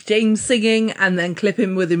of James singing and then clip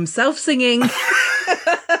him with himself singing.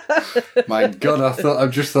 My God, I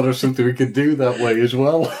just thought of something we could do that way as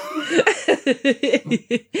well.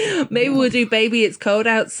 Maybe we'll do Baby It's Cold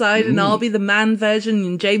Outside and I'll be the man version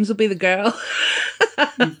and James will be the girl.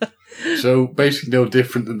 So basically no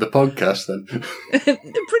different than the podcast then.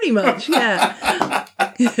 Pretty much, yeah.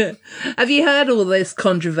 Have you heard all this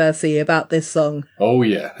controversy about this song? Oh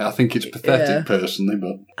yeah, I think it's pathetic personally,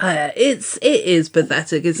 but it is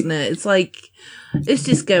pathetic, isn't it? It's like, it's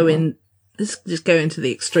just going, This is just going to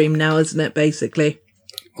the extreme now, isn't it, basically?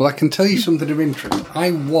 Well, I can tell you something of interest. I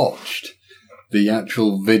watched the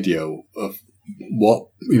actual video of what,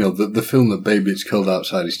 the film that Baby It's Cold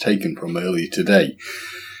Outside is taken from earlier today.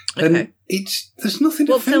 And Okay. there's nothing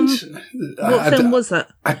What film- offensive. What film was that?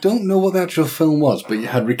 I don't know what the actual film was, but you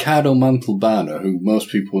had Ricardo Montalbano, who most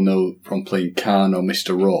people know from playing Khan or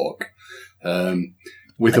Mr. Rourke,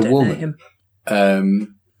 with I a don't know woman.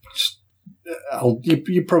 him.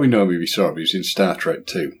 You probably know him if you saw him. He was in Star Trek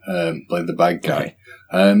too, playing the bad guy.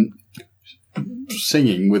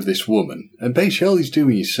 Singing with this woman. And basically all he's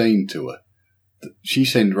doing is saying to her,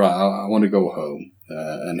 she's saying, right, I want to go home.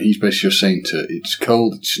 And he's basically just saying to her, it's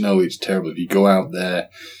cold, it's snowy, it's terrible. If you go out there,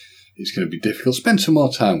 it's going to be difficult. Spend some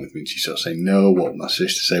more time with me. And she's sort of saying, no, what will my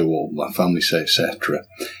sister say, what will my family say, etc.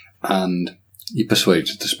 And he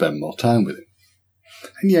persuades her to spend more time with him.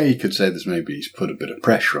 And yeah, you could say there's maybe he's put a bit of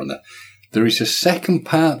pressure on her. There is a second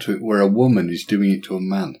part to it where a woman is doing it to a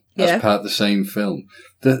man. That's part of the same film.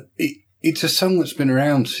 It's a song that's been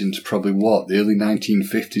around since probably, the early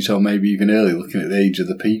 1950s or maybe even earlier, looking at the age of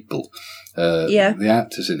the people, the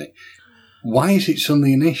actors in it. Why is it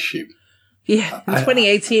suddenly an issue? Yeah, in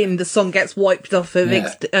 2018, the song gets wiped off of,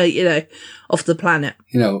 off the planet.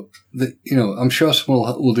 I'm sure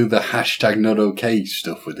someone will do the hashtag not okay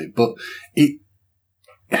stuff with it, but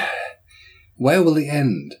where will it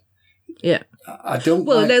end? Yeah. I don't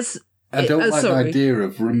like the idea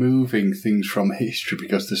of removing things from history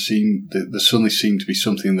because there suddenly seem to be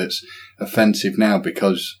something that's offensive now,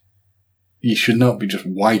 because you should not be just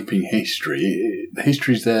wiping history.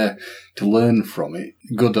 History's there to learn from it,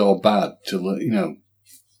 good or bad.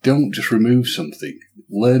 Don't just remove something.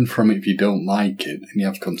 Learn from it if you don't like it and you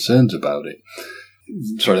have concerns about it.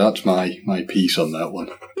 Sorry, that's my piece on that one.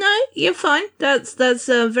 No, you're fine. That's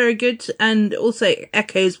very good, and also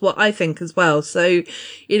echoes what I think as well. So,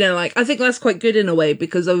 I think that's quite good in a way,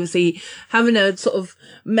 because obviously having a sort of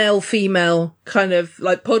male-female kind of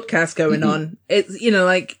like podcast going on, it's,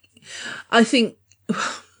 I think,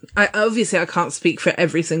 I can't speak for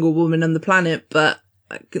every single woman on the planet, but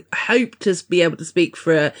I hope to be able to speak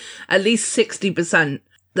for at least 60%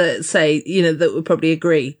 that say, that would probably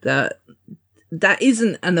agree that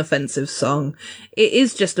isn't an offensive song. It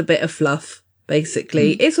is just a bit of fluff,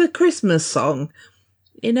 basically. It's a Christmas song,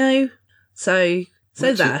 So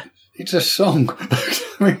there. It's a song.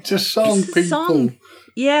 It's a song, It's a people. song.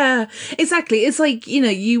 Yeah, exactly. It's like,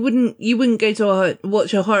 you wouldn't go to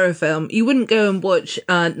watch a horror film. You wouldn't go and watch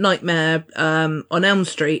Nightmare on Elm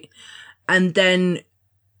Street and then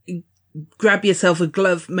grab yourself a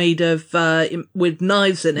glove made of with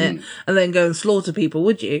knives in it and then go and slaughter people,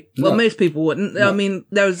 would you? No. Well, most people wouldn't. No. I mean,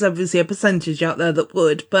 there's obviously a percentage out there that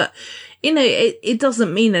would, but it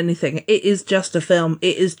doesn't mean anything. It is just a film.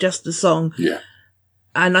 It is just a song. Yeah.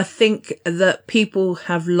 And I think that people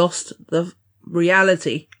have lost the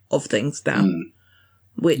reality of things now,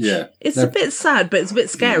 which it's a bit sad, but it's a bit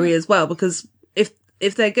scary as well, because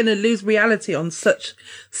if they're going to lose reality on such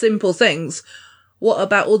simple things, what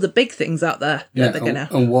about all the big things out there that they're going to...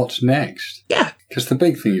 And what's next? Yeah. Because the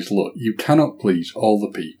big thing is, look, you cannot please all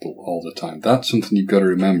the people all the time. That's something you've got to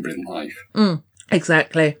remember in life.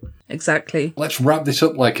 Exactly. Let's wrap this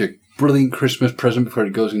up like a brilliant Christmas present before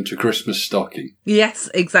it goes into Christmas stocking.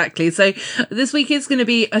 Yes, exactly. So this week is going to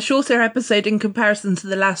be a shorter episode in comparison to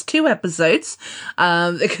the last two episodes,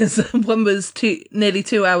 because one was nearly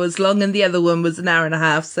 2 hours long and the other one was an hour and a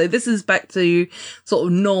half. So this is back to sort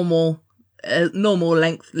of normal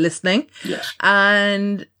length listening. Yes.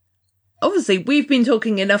 And obviously we've been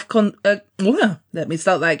talking enough let me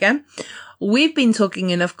start that again. We've been talking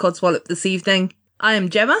enough Codswallop this evening. I am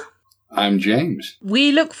Gemma. I'm James.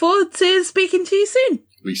 We look forward to speaking to you soon.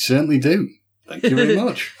 We certainly do. Thank you very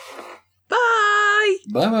much. Bye.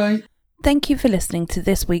 Bye-bye. Thank you for listening to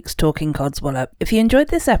this week's Talking Codswallop. If you enjoyed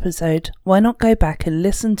this episode, why not go back and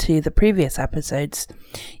listen to the previous episodes?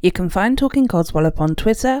 You can find Talking Codswallop on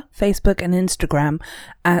Twitter, Facebook and Instagram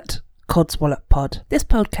at Codswallop Pod. This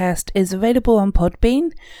podcast is available on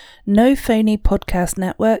Podbean, No Phony Podcast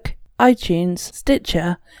Network, iTunes,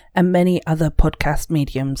 Stitcher and many other podcast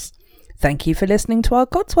mediums. Thank you for listening to our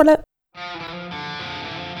Codswallop.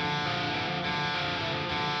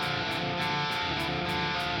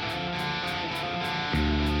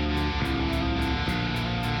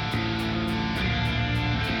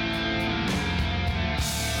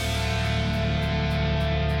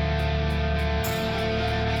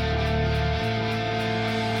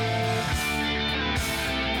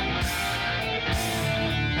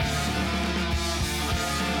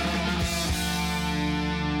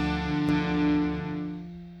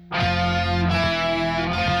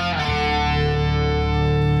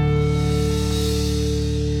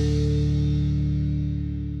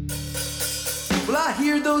 Well, I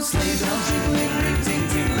hear those sleigh bells jingling, ring, ting,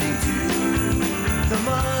 tingling too. Come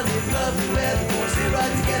on, it's lovely weather for us, stay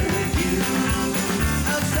right together with you.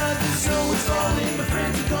 Outside the snow is falling, my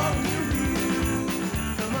friends are calling you.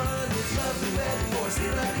 Come on, it's lovely weather for us, stay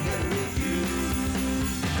right together with you.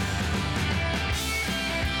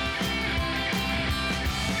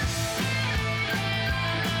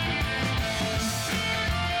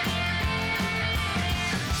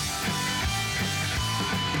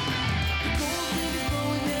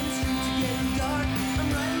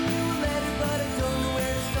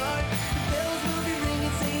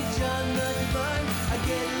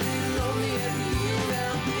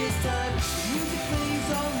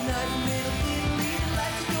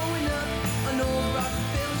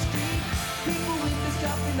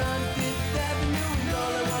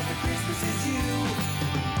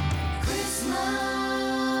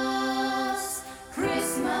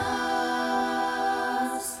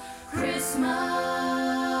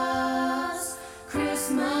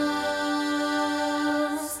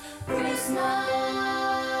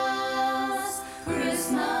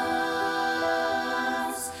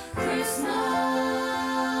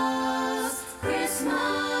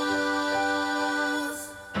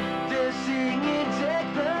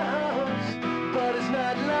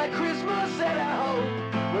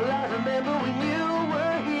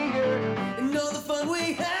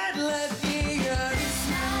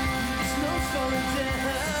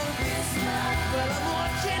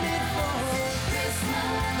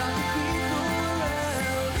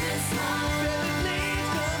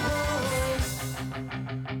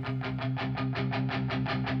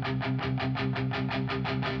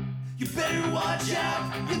 Watch out,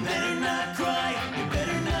 you better not cry, you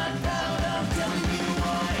better not pout, I'm telling you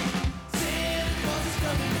why. Santa Claus is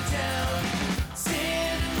coming to town,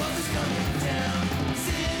 Santa Claus is coming to town,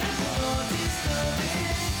 Santa Claus is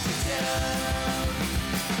coming to town.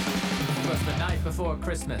 It was the night before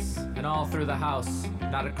Christmas, and all through the house,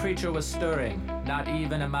 not a creature was stirring, not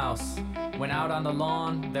even a mouse. When out on the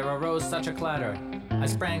lawn, there arose such a clatter. I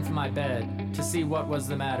sprang from my bed to see what was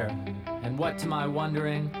the matter, and what to my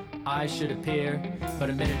wondering, I should appear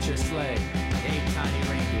but a miniature sleigh, 8 tiny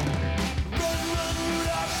reindeer. Run, run,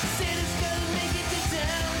 Rudolph, Santa's gonna make it to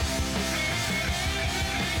town.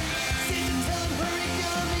 Santa, tell him hurry,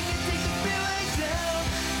 gonna make it take the feeling down.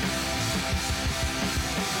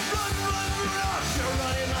 Run, run, Rudolph, you're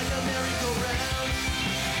running like a merry-go-round.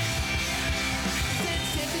 Send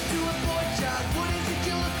Santa to a boy child, what is it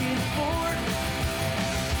you're looking for?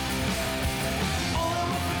 All I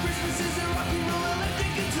want for Christmas is a rock and roll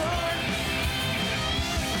electric guitar.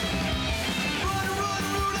 Run, run,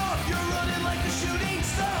 Rudolph, you're running like a shooting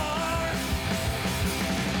star.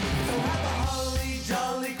 So have a holly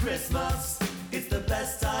jolly Christmas, it's the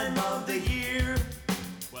best time of the year.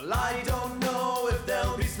 Well, I don't know if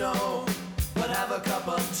there'll be snow, but have a cup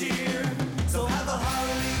of cheer. So have a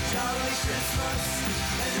holly jolly Christmas,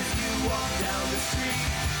 and as you walk down the street,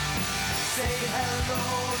 say hello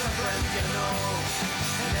to friends you know,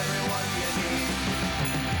 and everyone you meet.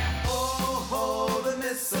 Oh, ho, the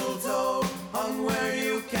mistletoe hung where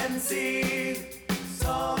you can see.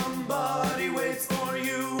 Somebody waits for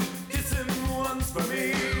you, kiss him once for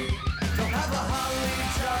me. So have a holly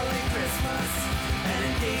jolly Christmas, and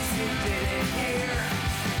in case you didn't hear,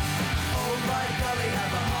 oh by golly,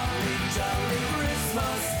 have a holly jolly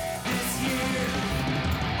Christmas this year.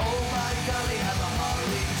 Oh by golly, have a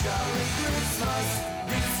holly jolly Christmas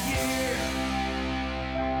this year.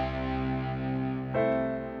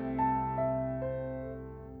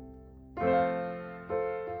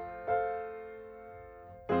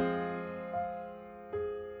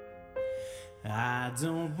 I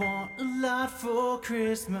don't want a lot for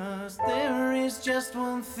Christmas, there is just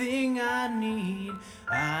one thing I need.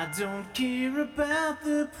 I don't care about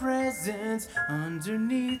the presents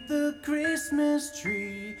underneath the Christmas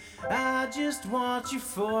tree. I just want you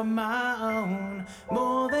for my own,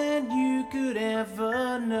 more than you could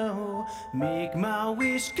ever know. Make my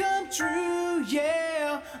wish come true,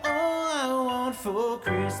 yeah, all I want for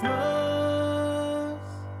Christmas.